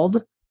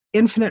called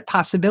Infinite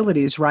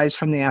Possibilities Rise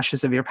from the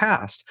Ashes of Your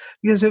Past,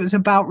 because it was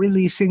about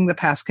releasing the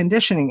past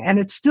conditioning. And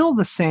it's still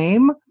the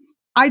same.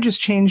 I just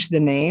changed the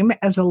name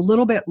as a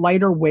little bit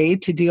lighter way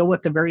to deal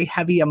with the very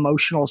heavy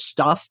emotional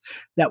stuff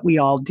that we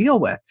all deal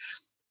with.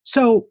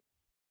 So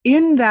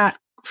in that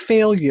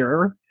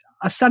failure,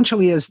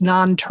 essentially is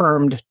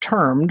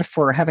termed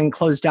for having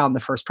closed down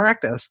the first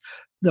practice,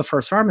 the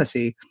first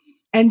pharmacy,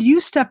 and you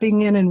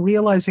stepping in and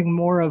realizing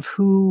more of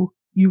who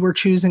you were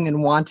choosing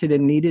and wanted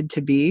and needed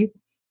to be,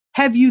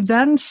 have you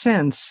then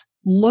since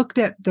looked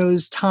at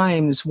those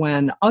times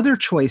when other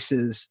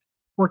choices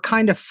were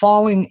kind of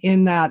falling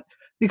in that?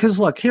 Because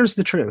look, here's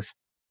the truth.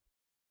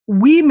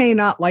 We may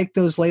not like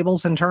those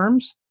labels and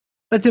terms,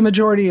 but the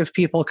majority of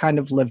people kind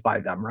of live by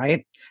them,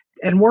 right?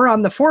 And we're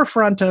on the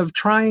forefront of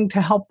trying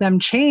to help them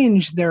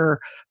change their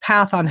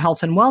path on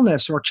health and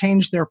wellness, or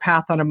change their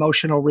path on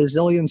emotional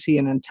resiliency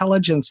and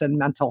intelligence and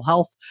mental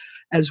health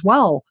as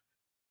well.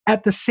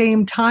 At the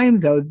same time,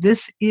 though,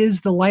 this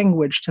is the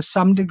language to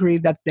some degree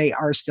that they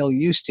are still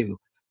used to.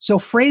 So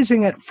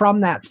phrasing it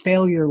from that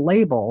failure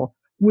label,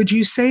 would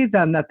you say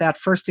then that that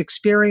first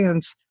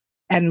experience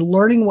and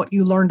learning what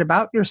you learned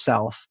about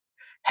yourself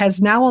has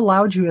now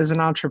allowed you as an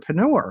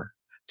entrepreneur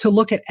to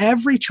look at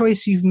every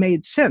choice you've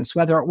made since,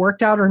 whether it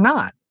worked out or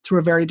not, through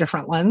a very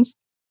different lens?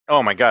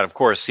 Oh my God, of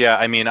course. Yeah.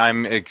 I mean,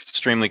 I'm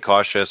extremely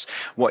cautious.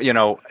 What,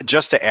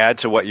 just to add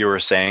to what you were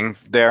saying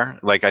there,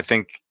 like I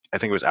think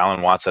it was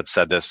Alan Watts that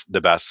said this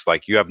the best,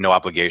 like, you have no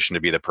obligation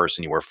to be the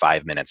person you were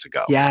 5 minutes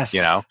ago. Yes.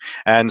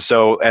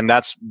 And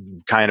that's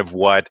kind of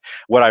what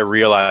I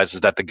realized,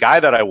 is that the guy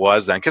that I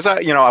was then, because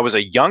I was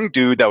a young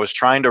dude that was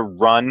trying to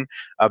run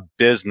a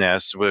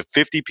business with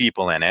 50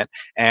 people in it,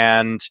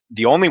 and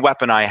the only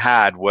weapon I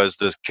had was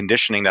the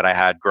conditioning that I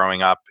had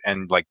growing up,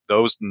 and like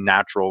those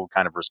natural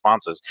kind of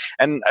responses.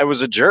 And I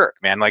was a jerk,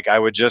 man. Like, I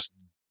would just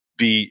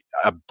be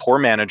a poor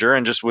manager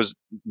and just was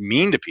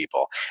mean to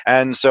people.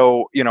 And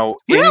so,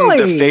 Really?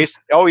 in the face,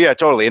 oh yeah,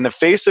 totally. In the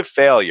face of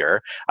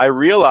failure, I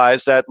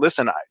realized that,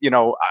 listen,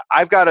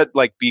 I've got to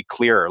like be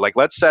clearer. Like,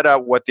 let's set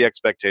out what the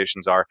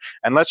expectations are,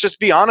 and let's just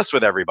be honest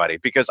with everybody,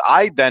 because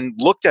I then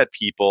looked at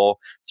people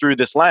through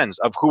this lens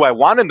of who I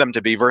wanted them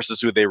to be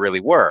versus who they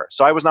really were.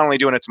 So I was not only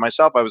doing it to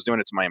myself, I was doing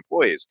it to my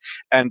employees.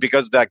 And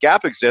because that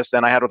gap exists,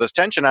 then I had all this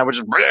tension, I would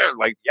just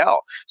like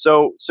yell.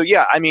 So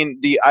yeah, I mean,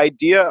 the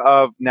idea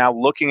of now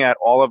looking at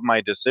all of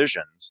my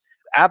decisions,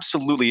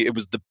 absolutely, it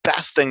was the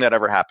best thing that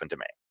ever happened to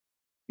me.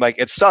 Like,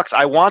 it sucks.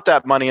 I want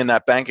that money in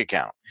that bank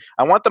account.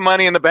 I want the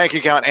money in the bank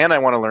account, and I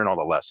want to learn all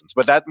the lessons.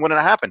 But that wouldn't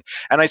happen.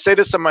 And I say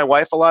this to my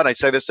wife a lot. I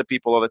say this to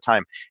people all the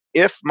time.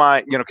 If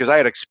because I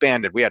had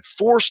expanded, we had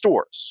 4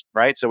 stores,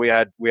 right? So we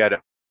had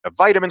a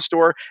vitamin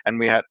store, and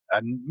we had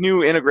a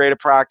new integrated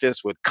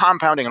practice with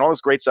compounding and all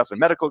this great stuff, and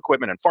medical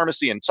equipment and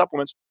pharmacy and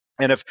supplements.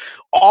 And if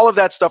all of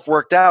that stuff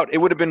worked out, it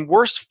would have been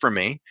worse for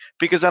me,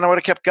 because then I would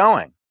have kept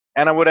going.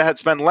 And I would have had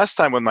spent less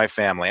time with my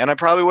family. And I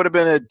probably would have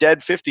been a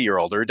dead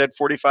 50-year-old or a dead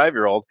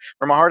 45-year-old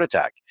from a heart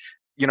attack.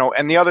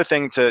 And the other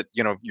thing to,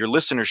 your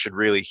listeners should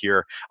really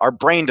hear, our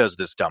brain does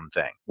this dumb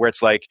thing where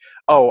it's like,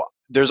 oh,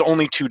 there's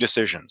only two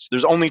decisions.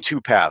 There's only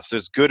two paths.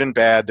 There's good and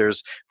bad.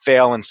 There's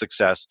fail and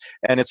success.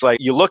 And it's like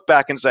you look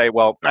back and say,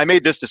 well, I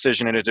made this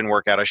decision and it didn't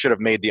work out. I should have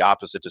made the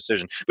opposite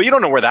decision. But you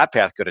don't know where that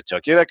path could have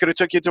took you. That could have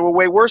took you to a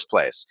way worse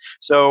place.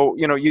 So,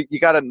 you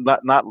got to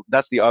not,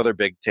 that's the other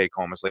big take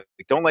home is like,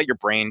 don't let your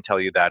brain tell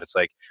you that. It's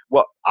like,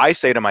 well, I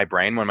say to my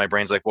brain when my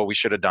brain's like, well, we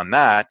should have done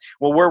that.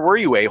 Well, where were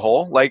you,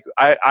 a-hole? Like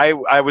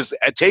I was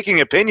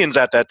taking opinions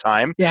at that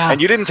time. Yeah.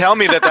 And you didn't tell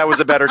me that was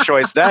a better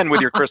choice then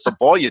with your crystal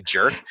ball, you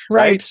jerk.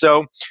 Right.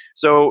 So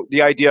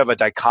the idea of a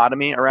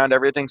dichotomy around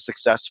everything,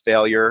 success,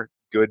 failure,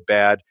 good,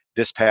 bad,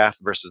 this path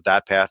versus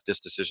that path, this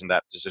decision,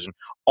 that decision,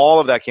 all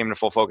of that came into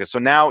full focus. So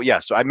now,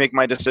 so I make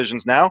my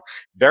decisions now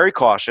very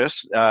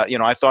cautious.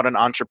 I thought an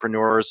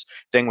entrepreneur's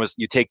thing was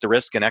you take the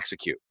risk and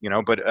execute,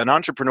 but an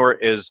entrepreneur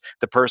is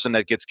the person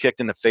that gets kicked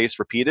in the face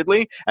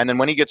repeatedly. And then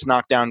when he gets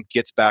knocked down,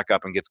 gets back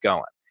up and gets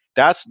going.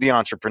 That's the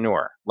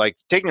entrepreneur. Like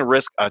taking a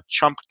risk, a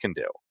chump can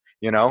do,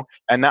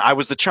 and I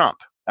was the chump.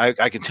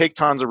 I can take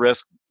tons of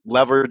risk,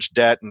 leverage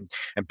debt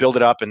and build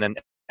it up and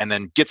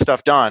then get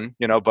stuff done,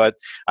 but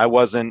I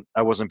wasn't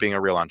being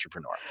a real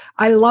entrepreneur.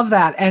 I love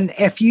that. And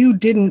if you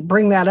didn't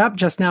bring that up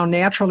just now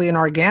naturally and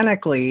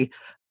organically,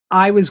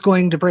 I was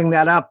going to bring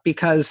that up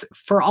because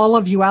for all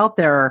of you out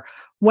there,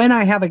 when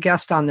I have a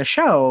guest on the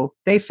show,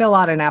 they fill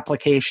out an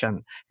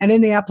application. And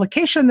in the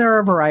application, there are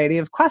a variety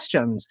of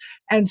questions.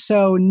 And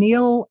so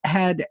Neil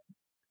had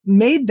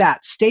made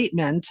that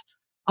statement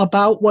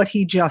about what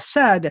he just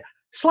said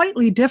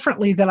slightly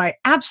differently that I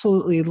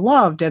absolutely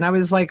loved. And I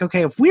was like,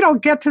 okay, if we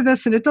don't get to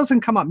this and it doesn't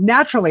come up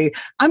naturally,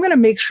 I'm going to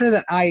make sure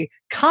that I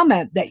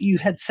comment that you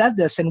had said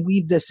this and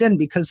weave this in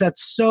because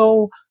that's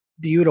so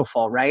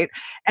beautiful, right?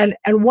 And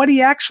what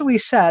he actually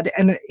said,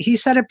 and he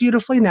said it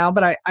beautifully now,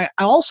 but I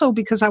also,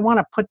 because I want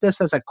to put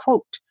this as a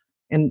quote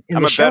in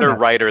I'm the a show better notes.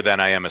 writer than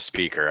I am a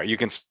speaker. You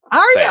can say Are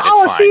you? it.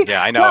 Oh, it's see, fine.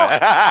 Yeah, I know.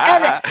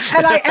 well,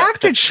 and I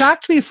acted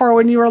shocked before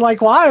when you were like,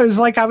 well, I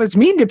was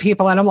mean to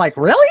people. And I'm like,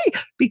 really?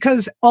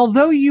 Because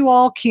although you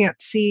all can't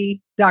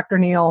see Dr.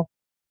 Neil,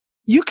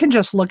 you can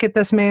just look at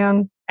this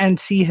man and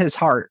see his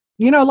heart.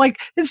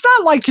 It's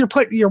not like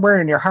you're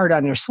wearing your heart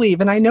on your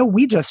sleeve. And I know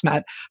we just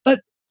met,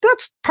 but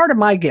that's part of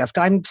my gift.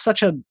 I'm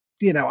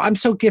I'm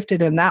so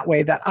gifted in that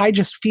way that I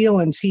just feel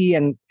and see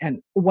and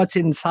what's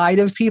inside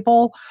of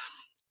people.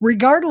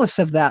 Regardless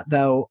of that,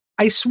 though,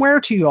 I swear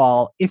to you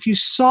all, if you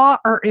saw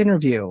our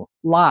interview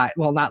live,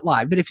 well, not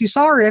live, but if you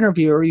saw our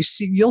interview or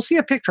you'll see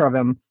a picture of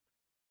him,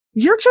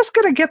 you're just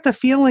going to get the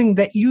feeling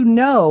that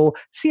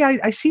see,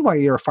 I see why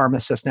you're a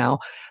pharmacist now,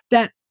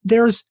 that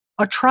there's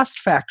a trust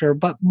factor,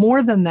 but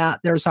more than that,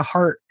 there's a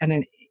heart and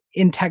an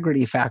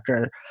integrity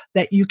factor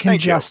that you can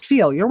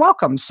feel. You're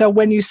welcome. So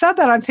when you said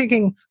that, I'm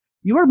thinking,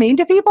 you were mean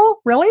to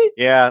people? Really?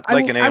 Yeah,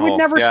 like an a-hole. I would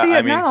never see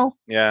it now.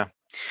 Yeah.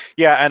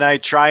 Yeah, and I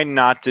try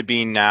not to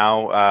be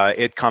now.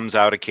 It comes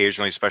out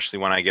occasionally, especially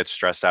when I get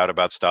stressed out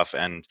about stuff.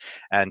 And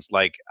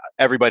like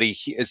everybody,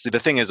 the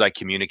thing is, I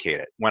communicate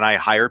it. When I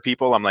hire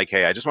people, I'm like,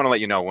 hey, I just want to let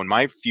you know when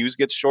my fuse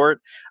gets short,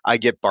 I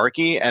get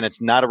barky, and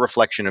it's not a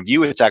reflection of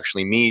you. It's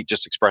actually me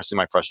just expressing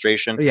my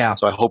frustration. Yeah.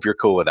 So I hope you're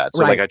cool with that.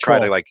 So right, I try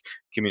to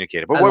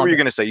communicate it. But what were you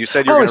going to say? You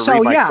said you were going to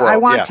read my quote. I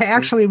want to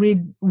actually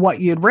read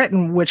what you'd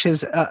written, which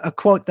is a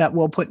quote that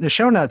we'll put in the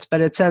show notes. But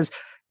it says,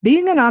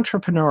 being an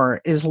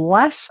entrepreneur is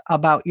less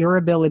about your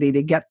ability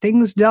to get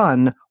things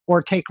done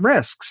or take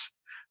risks,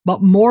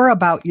 but more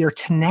about your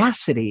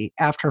tenacity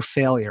after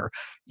failure.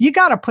 You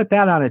got to put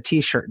that on a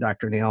t-shirt,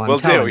 Dr. Neil. I'm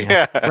telling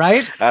you,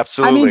 right?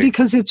 Absolutely. I mean,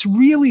 because it's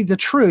really the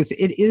truth.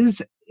 It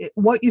is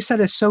what you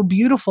said is so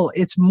beautiful.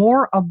 It's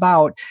more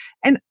about,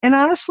 and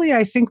honestly,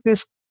 I think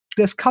this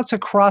cuts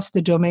across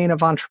the domain of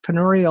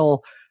entrepreneurial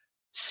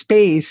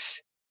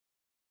space.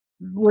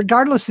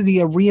 Regardless of the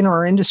arena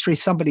or industry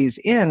somebody's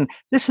in,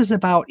 this is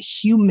about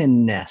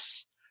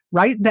humanness,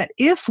 right? That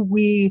if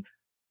we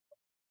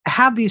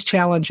have these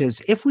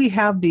challenges, if we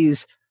have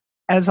these,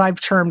 as I've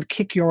termed,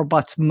 kick your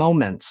butts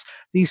moments,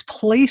 these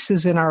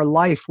places in our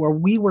life where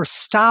we were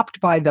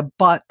stopped by the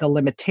but, the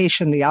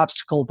limitation, the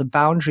obstacle, the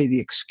boundary, the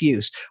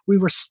excuse, we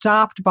were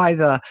stopped by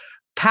the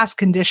past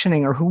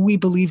conditioning or who we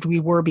believed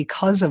we were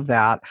because of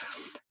that,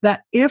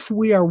 that if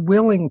we are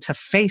willing to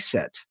face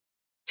it,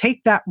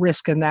 take that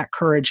risk and that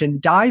courage and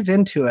dive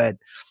into it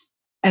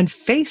and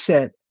face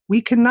it,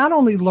 we can not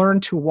only learn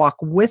to walk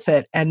with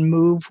it and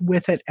move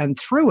with it and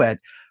through it,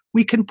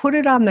 we can put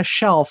it on the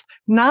shelf,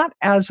 not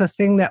as a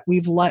thing that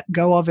we've let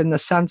go of in the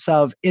sense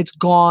of it's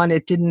gone,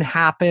 it didn't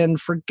happen,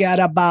 forget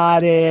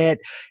about it.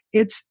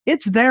 It's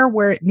there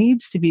where it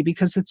needs to be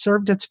because it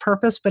served its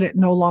purpose, but it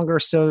no longer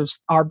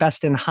serves our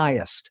best and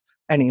highest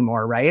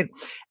anymore, right?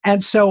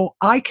 And so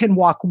I can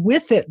walk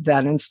with it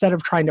then instead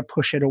of trying to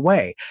push it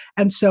away.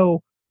 And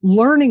so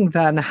learning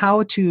then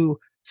how to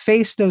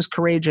face those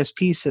courageous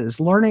pieces,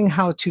 learning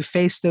how to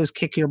face those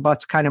kick your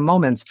butts kind of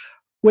moments,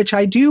 which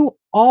I do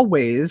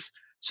always,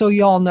 so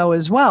you all know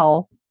as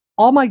well,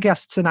 all my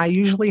guests and I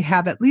usually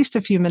have at least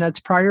a few minutes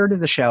prior to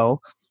the show,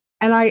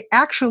 and I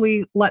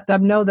actually let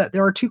them know that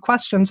there are two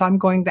questions I'm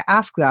going to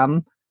ask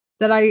them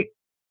that I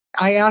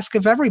ask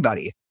of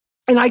everybody.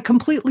 And I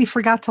completely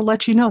forgot to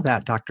let you know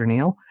that, Dr.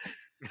 Neil.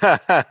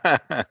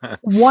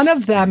 One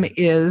of them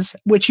is,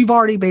 which you've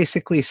already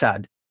basically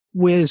said,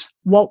 was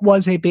what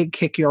was a big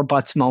kick your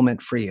butts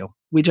moment for you?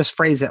 We just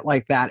phrase it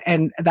like that.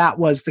 And that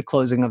was the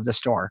closing of the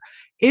store.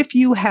 If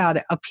you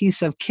had a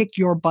piece of kick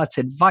your butts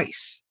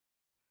advice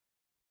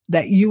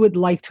that you would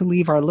like to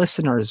leave our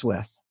listeners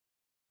with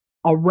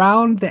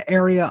around the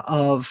area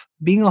of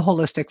being a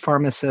holistic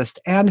pharmacist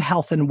and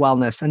health and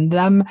wellness, and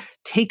them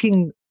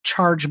taking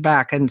charge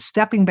back and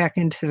stepping back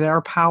into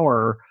their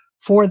power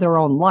for their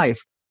own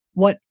life,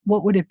 what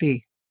would it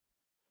be?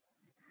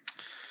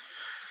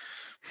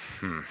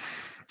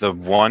 The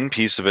one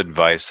piece of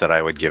advice that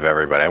I would give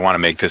everybody, I want to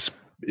make this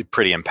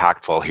pretty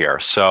impactful here.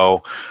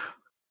 So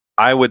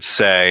I would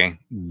say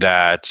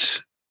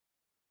that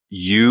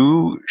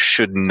you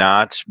should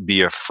not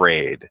be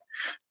afraid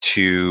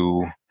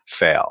to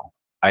fail.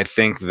 I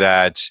think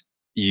that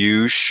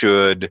you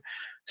should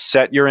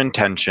set your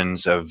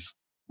intentions of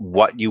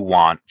what you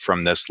want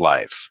from this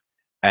life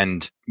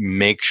and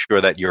make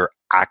sure that you're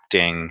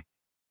acting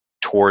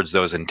towards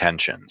those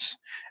intentions.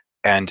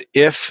 And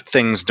if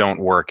things don't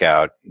work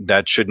out,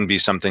 that shouldn't be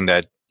something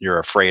that you're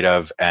afraid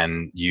of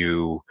and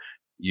you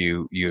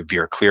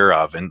veer clear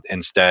of, and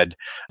instead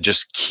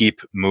just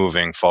keep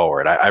moving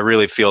forward. I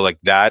really feel like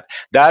that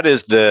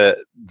is the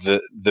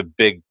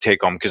big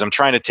take home, because I'm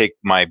trying to take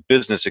my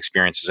business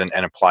experiences and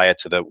apply it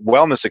to the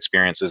wellness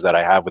experiences that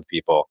I have with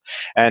people,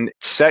 and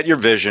set your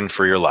vision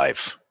for your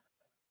life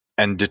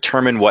and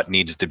determine what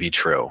needs to be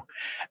true,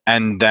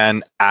 and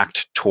then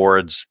act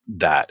towards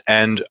that,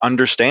 and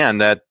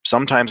understand that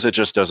sometimes it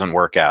just doesn't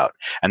work out.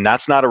 And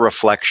that's not a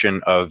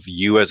reflection of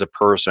you as a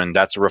person.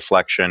 That's a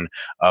reflection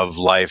of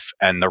life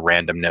and the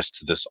randomness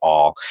to this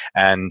all.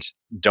 And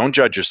don't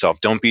judge yourself.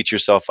 Don't beat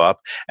yourself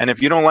up. And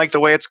if you don't like the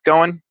way it's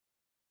going,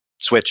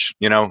 switch.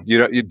 You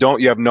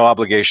have no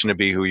obligation to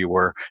be who you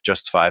were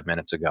just 5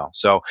 minutes ago.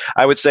 So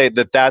I would say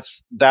that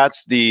that's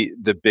the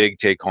big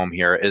take home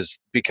here, is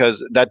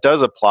because that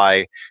does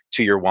apply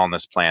to your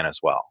wellness plan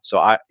as well. So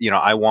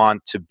I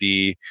want to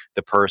be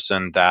the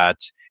person that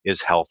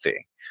is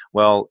healthy.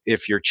 Well,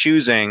 if you're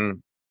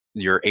choosing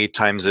your 8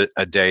 times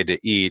a day to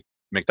eat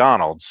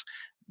McDonald's,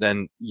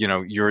 then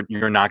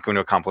you're not going to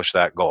accomplish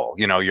that goal.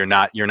 You're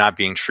not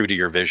being true to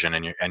your vision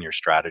and your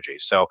strategy.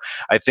 So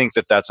I think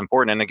that that's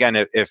important. And again,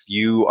 if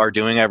you are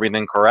doing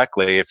everything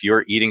correctly, if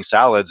you're eating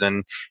salads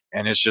and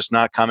it's just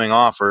not coming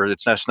off, or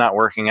it's just not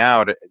working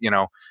out,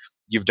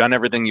 you've done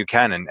everything you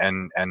can,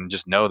 and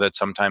just know that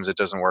sometimes it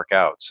doesn't work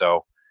out.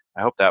 So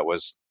I hope that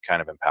was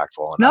kind of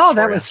impactful. No,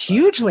 that was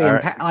hugely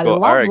impactful. I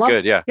love,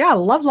 good. Yeah. Yeah.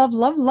 Love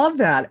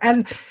that.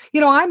 And,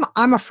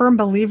 I'm a firm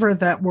believer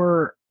that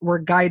we're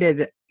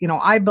guided.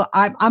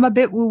 I'm a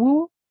bit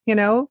woo-woo, in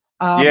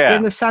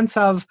the sense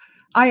of,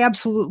 I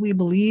absolutely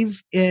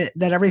believe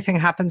that everything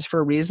happens for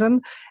a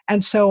reason.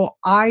 And so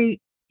I,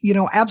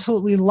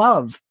 absolutely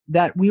love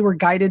that we were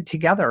guided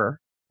together.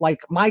 Like,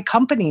 my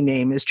company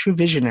name is True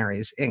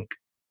Visionaries, Inc.,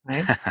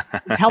 right?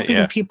 It's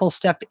helping people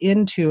step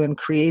into and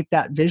create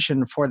that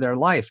vision for their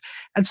life.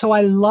 And so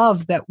I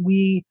love that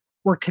we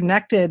were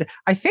connected,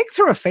 I think,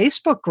 through a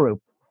Facebook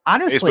group,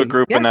 honestly. Facebook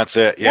group, and that's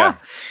it. Yeah.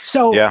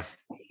 So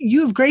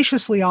you've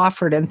graciously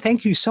offered, and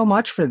thank you so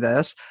much for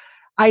this.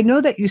 I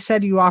know that you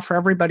said you offer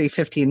everybody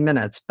 15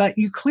 minutes, but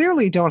you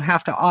clearly don't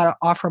have to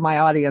offer my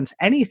audience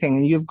anything.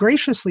 And you've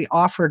graciously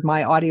offered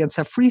my audience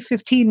a free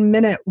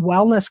 15-minute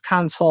wellness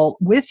consult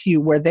with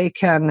you, where they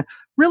can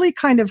really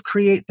kind of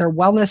create their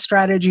wellness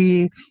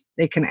strategy.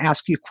 They can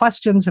ask you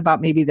questions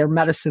about maybe their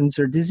medicines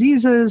or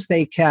diseases.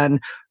 They can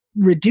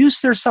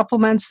reduce their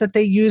supplements that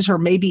they use, or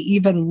maybe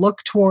even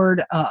look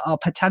toward a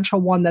potential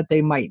one that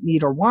they might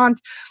need or want.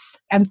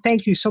 And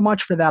thank you so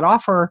much for that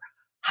offer.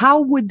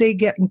 How would they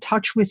get in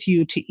touch with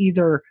you to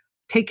either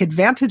take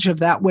advantage of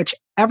that, which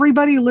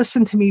everybody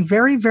listen to me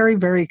very, very,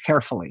 very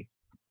carefully.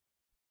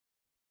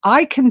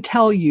 I can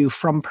tell you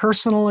from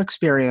personal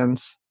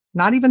experience,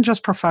 not even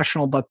just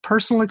professional, but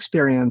personal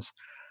experience,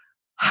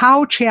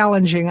 how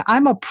challenging.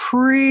 I'm a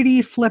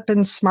pretty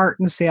flippin' smart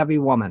and savvy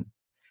woman.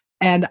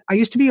 And I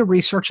used to be a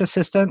research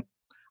assistant.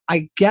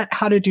 I get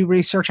how to do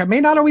research. I may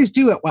not always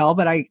do it well,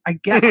 but I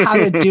get how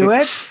to do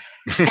it.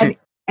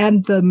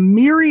 And the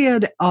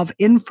myriad of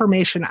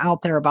information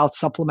out there about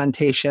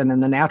supplementation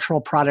and the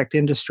natural product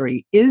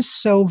industry is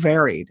so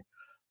varied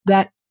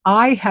that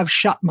I have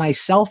shut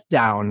myself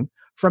down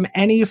from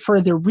any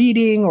further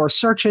reading or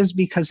searches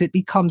because it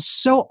becomes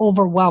so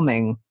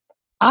overwhelming.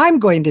 I'm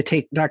going to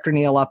take Dr.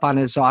 Neil up on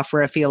his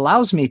offer if he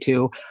allows me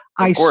to.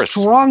 I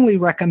strongly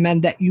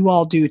recommend that you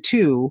all do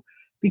too,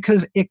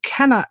 because it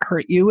cannot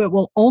hurt you. It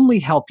will only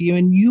help you.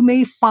 And you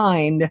may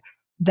find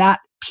that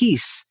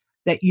piece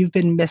that you've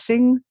been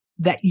missing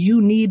that you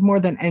need more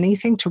than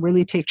anything to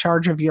really take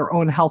charge of your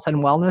own health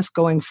and wellness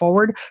going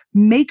forward.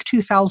 Make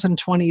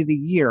 2020 the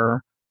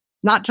year,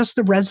 not just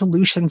the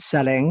resolution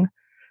setting.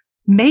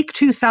 Make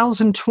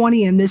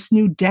 2020 in this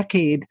new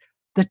decade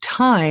the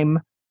time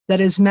that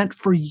is meant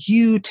for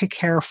you to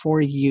care for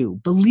you.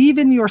 Believe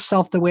in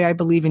yourself the way I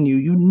believe in you.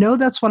 You know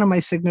that's one of my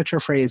signature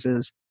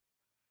phrases.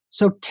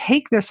 So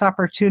take this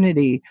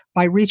opportunity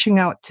by reaching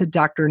out to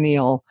Dr.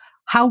 Neil.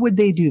 How would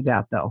they do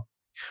that, though?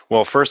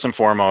 Well, first and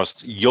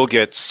foremost, you'll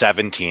get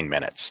 17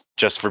 minutes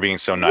just for being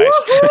so nice.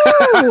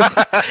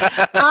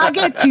 I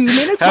get 2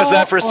 minutes. How's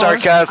that for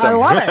sarcasm? I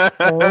love it.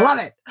 Love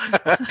it.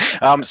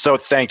 So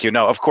thank you.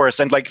 No, of course.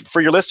 And like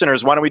for your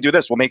listeners, why don't we do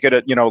this? We'll make it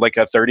a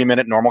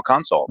 30-minute normal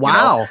consult.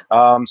 Wow.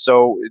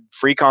 So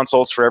free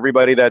consults for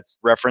everybody that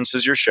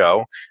references your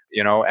show,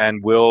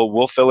 and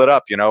we'll fill it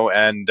up,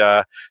 and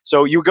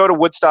so you go to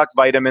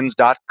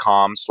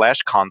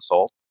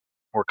woodstockvitamins.com/consult.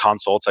 Or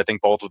consults. I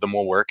think both of them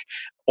will work.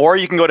 Or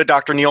you can go to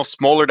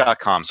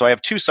drneilsmoller.com. So I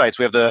have two sites.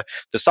 We have the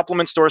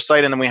supplement store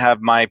site, and then we have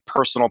my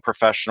personal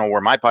professional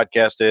where my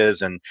podcast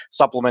is, and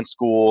supplement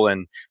school,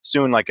 and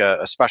soon like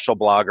a special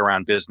blog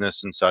around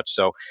business and such.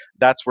 So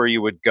that's where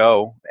you would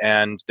go.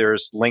 And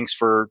there's links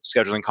for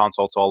scheduling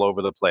consults all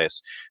over the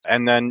place.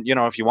 And then,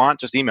 if you want,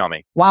 just email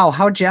me. Wow,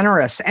 how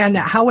generous. And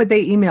how would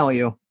they email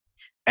you?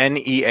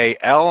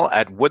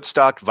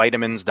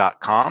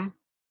 neal@woodstockvitamins.com.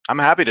 I'm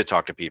happy to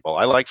talk to people.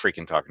 I like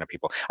freaking talking to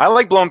people. I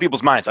like blowing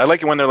people's minds. I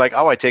like it when they're like,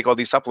 oh, I take all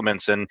these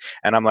supplements. And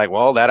I'm like,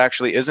 well, that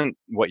actually isn't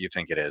what you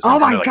think it is. Oh,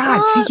 my like,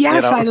 God. See,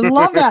 yes, I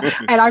love that.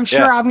 And I'm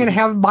sure I'm going to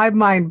have my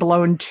mind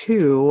blown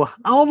too.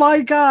 Oh,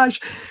 my gosh.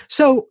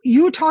 So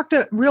you talked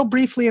real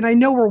briefly, and I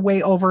know we're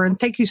way over, and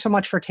thank you so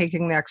much for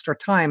taking the extra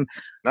time.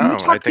 No,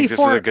 I think this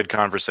is a good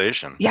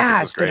conversation.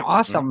 Yeah, it's been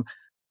awesome.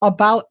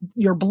 About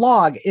your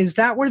blog. Is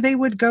that where they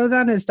would go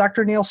then? Is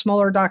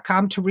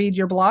drneilsmoller.com to read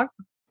your blog?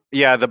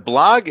 Yeah, the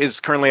blog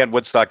is currently at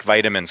Woodstock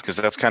Vitamins because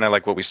that's kind of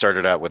like what we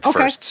started out with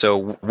first.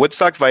 So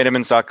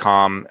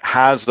woodstockvitamins.com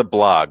has the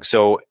blog.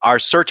 So our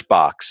search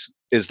box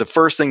is the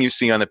first thing you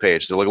see on the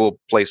page. The little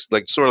place,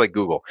 like sort of like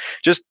Google.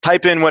 Just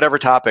type in whatever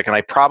topic, and I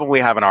probably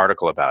have an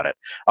article about it.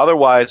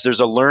 Otherwise, there's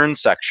a learn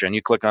section.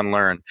 You click on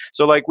learn.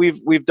 So like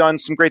we've done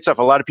some great stuff.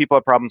 A lot of people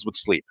have problems with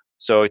sleep.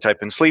 So you type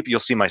in sleep, you'll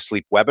see my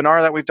sleep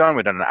webinar that we've done.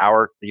 We've done an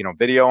hour,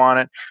 video on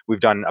it. We've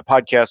done a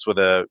podcast with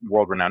a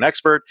world-renowned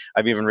expert.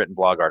 I've even written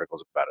blog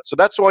articles about it. So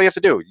that's all you have to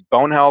do.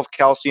 Bone health,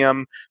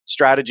 calcium,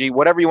 strategy,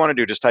 whatever you want to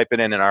do, just type it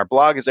in, and our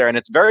blog is there. And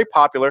it's very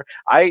popular.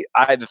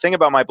 The thing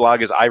about my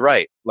blog is I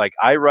write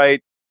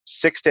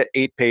 6 to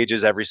 8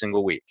 pages every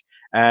single week.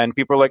 And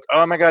people are like,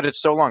 oh my God, it's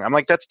so long. I'm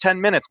like, that's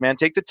 10 minutes, man.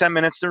 Take the 10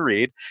 minutes to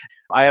read.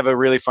 I have a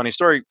really funny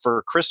story.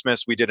 For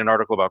Christmas, we did an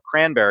article about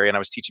cranberry, and I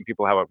was teaching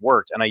people how it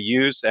worked. And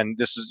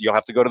you'll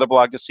have to go to the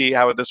blog to see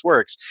how this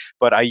works,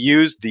 but I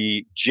used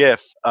the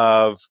GIF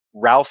of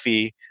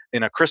Ralphie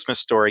in A Christmas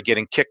Story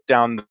getting kicked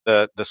down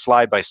the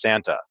slide by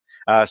Santa.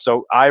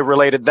 So I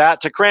related that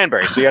to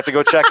cranberry. So you have to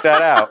go check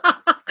that out.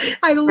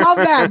 I love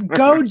that.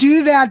 Go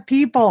do that,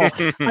 people.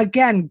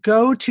 Again,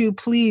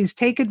 please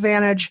take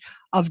advantage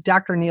of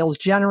Dr. Neil's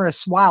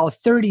generous,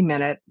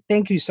 30-minute.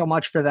 Thank you so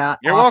much for that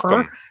offer.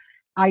 Welcome.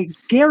 I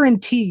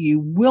guarantee you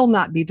will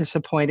not be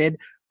disappointed.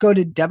 Go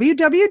to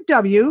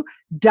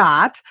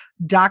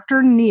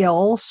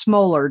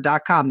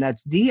www.drneilsmoller.com.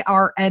 That's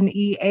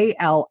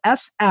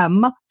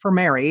DRNEALSM for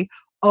Mary,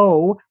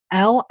 OLLER.com,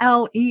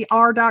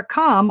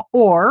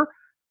 or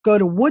go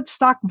to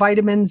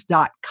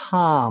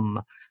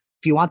woodstockvitamins.com.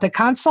 If you want the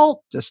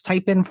consult, just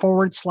type in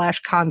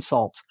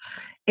 /consult.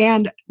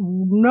 And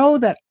know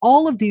that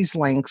all of these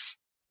links,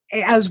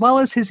 as well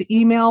as his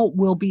email,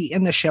 will be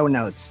in the show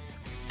notes.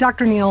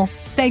 Dr. Neil,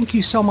 thank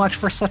you so much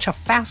for such a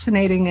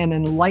fascinating and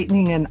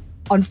enlightening and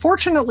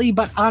unfortunately,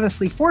 but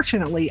honestly,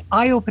 fortunately,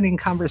 eye-opening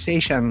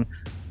conversation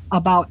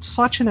about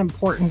such an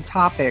important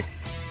topic,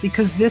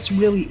 because this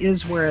really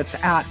is where it's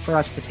at for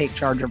us to take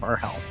charge of our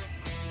health.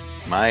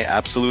 My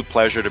absolute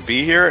pleasure to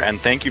be here. And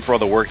thank you for all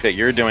the work that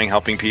you're doing,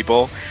 helping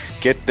people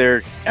get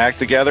their act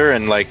together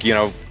and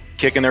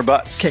kicking their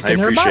butts. I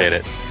appreciate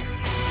it.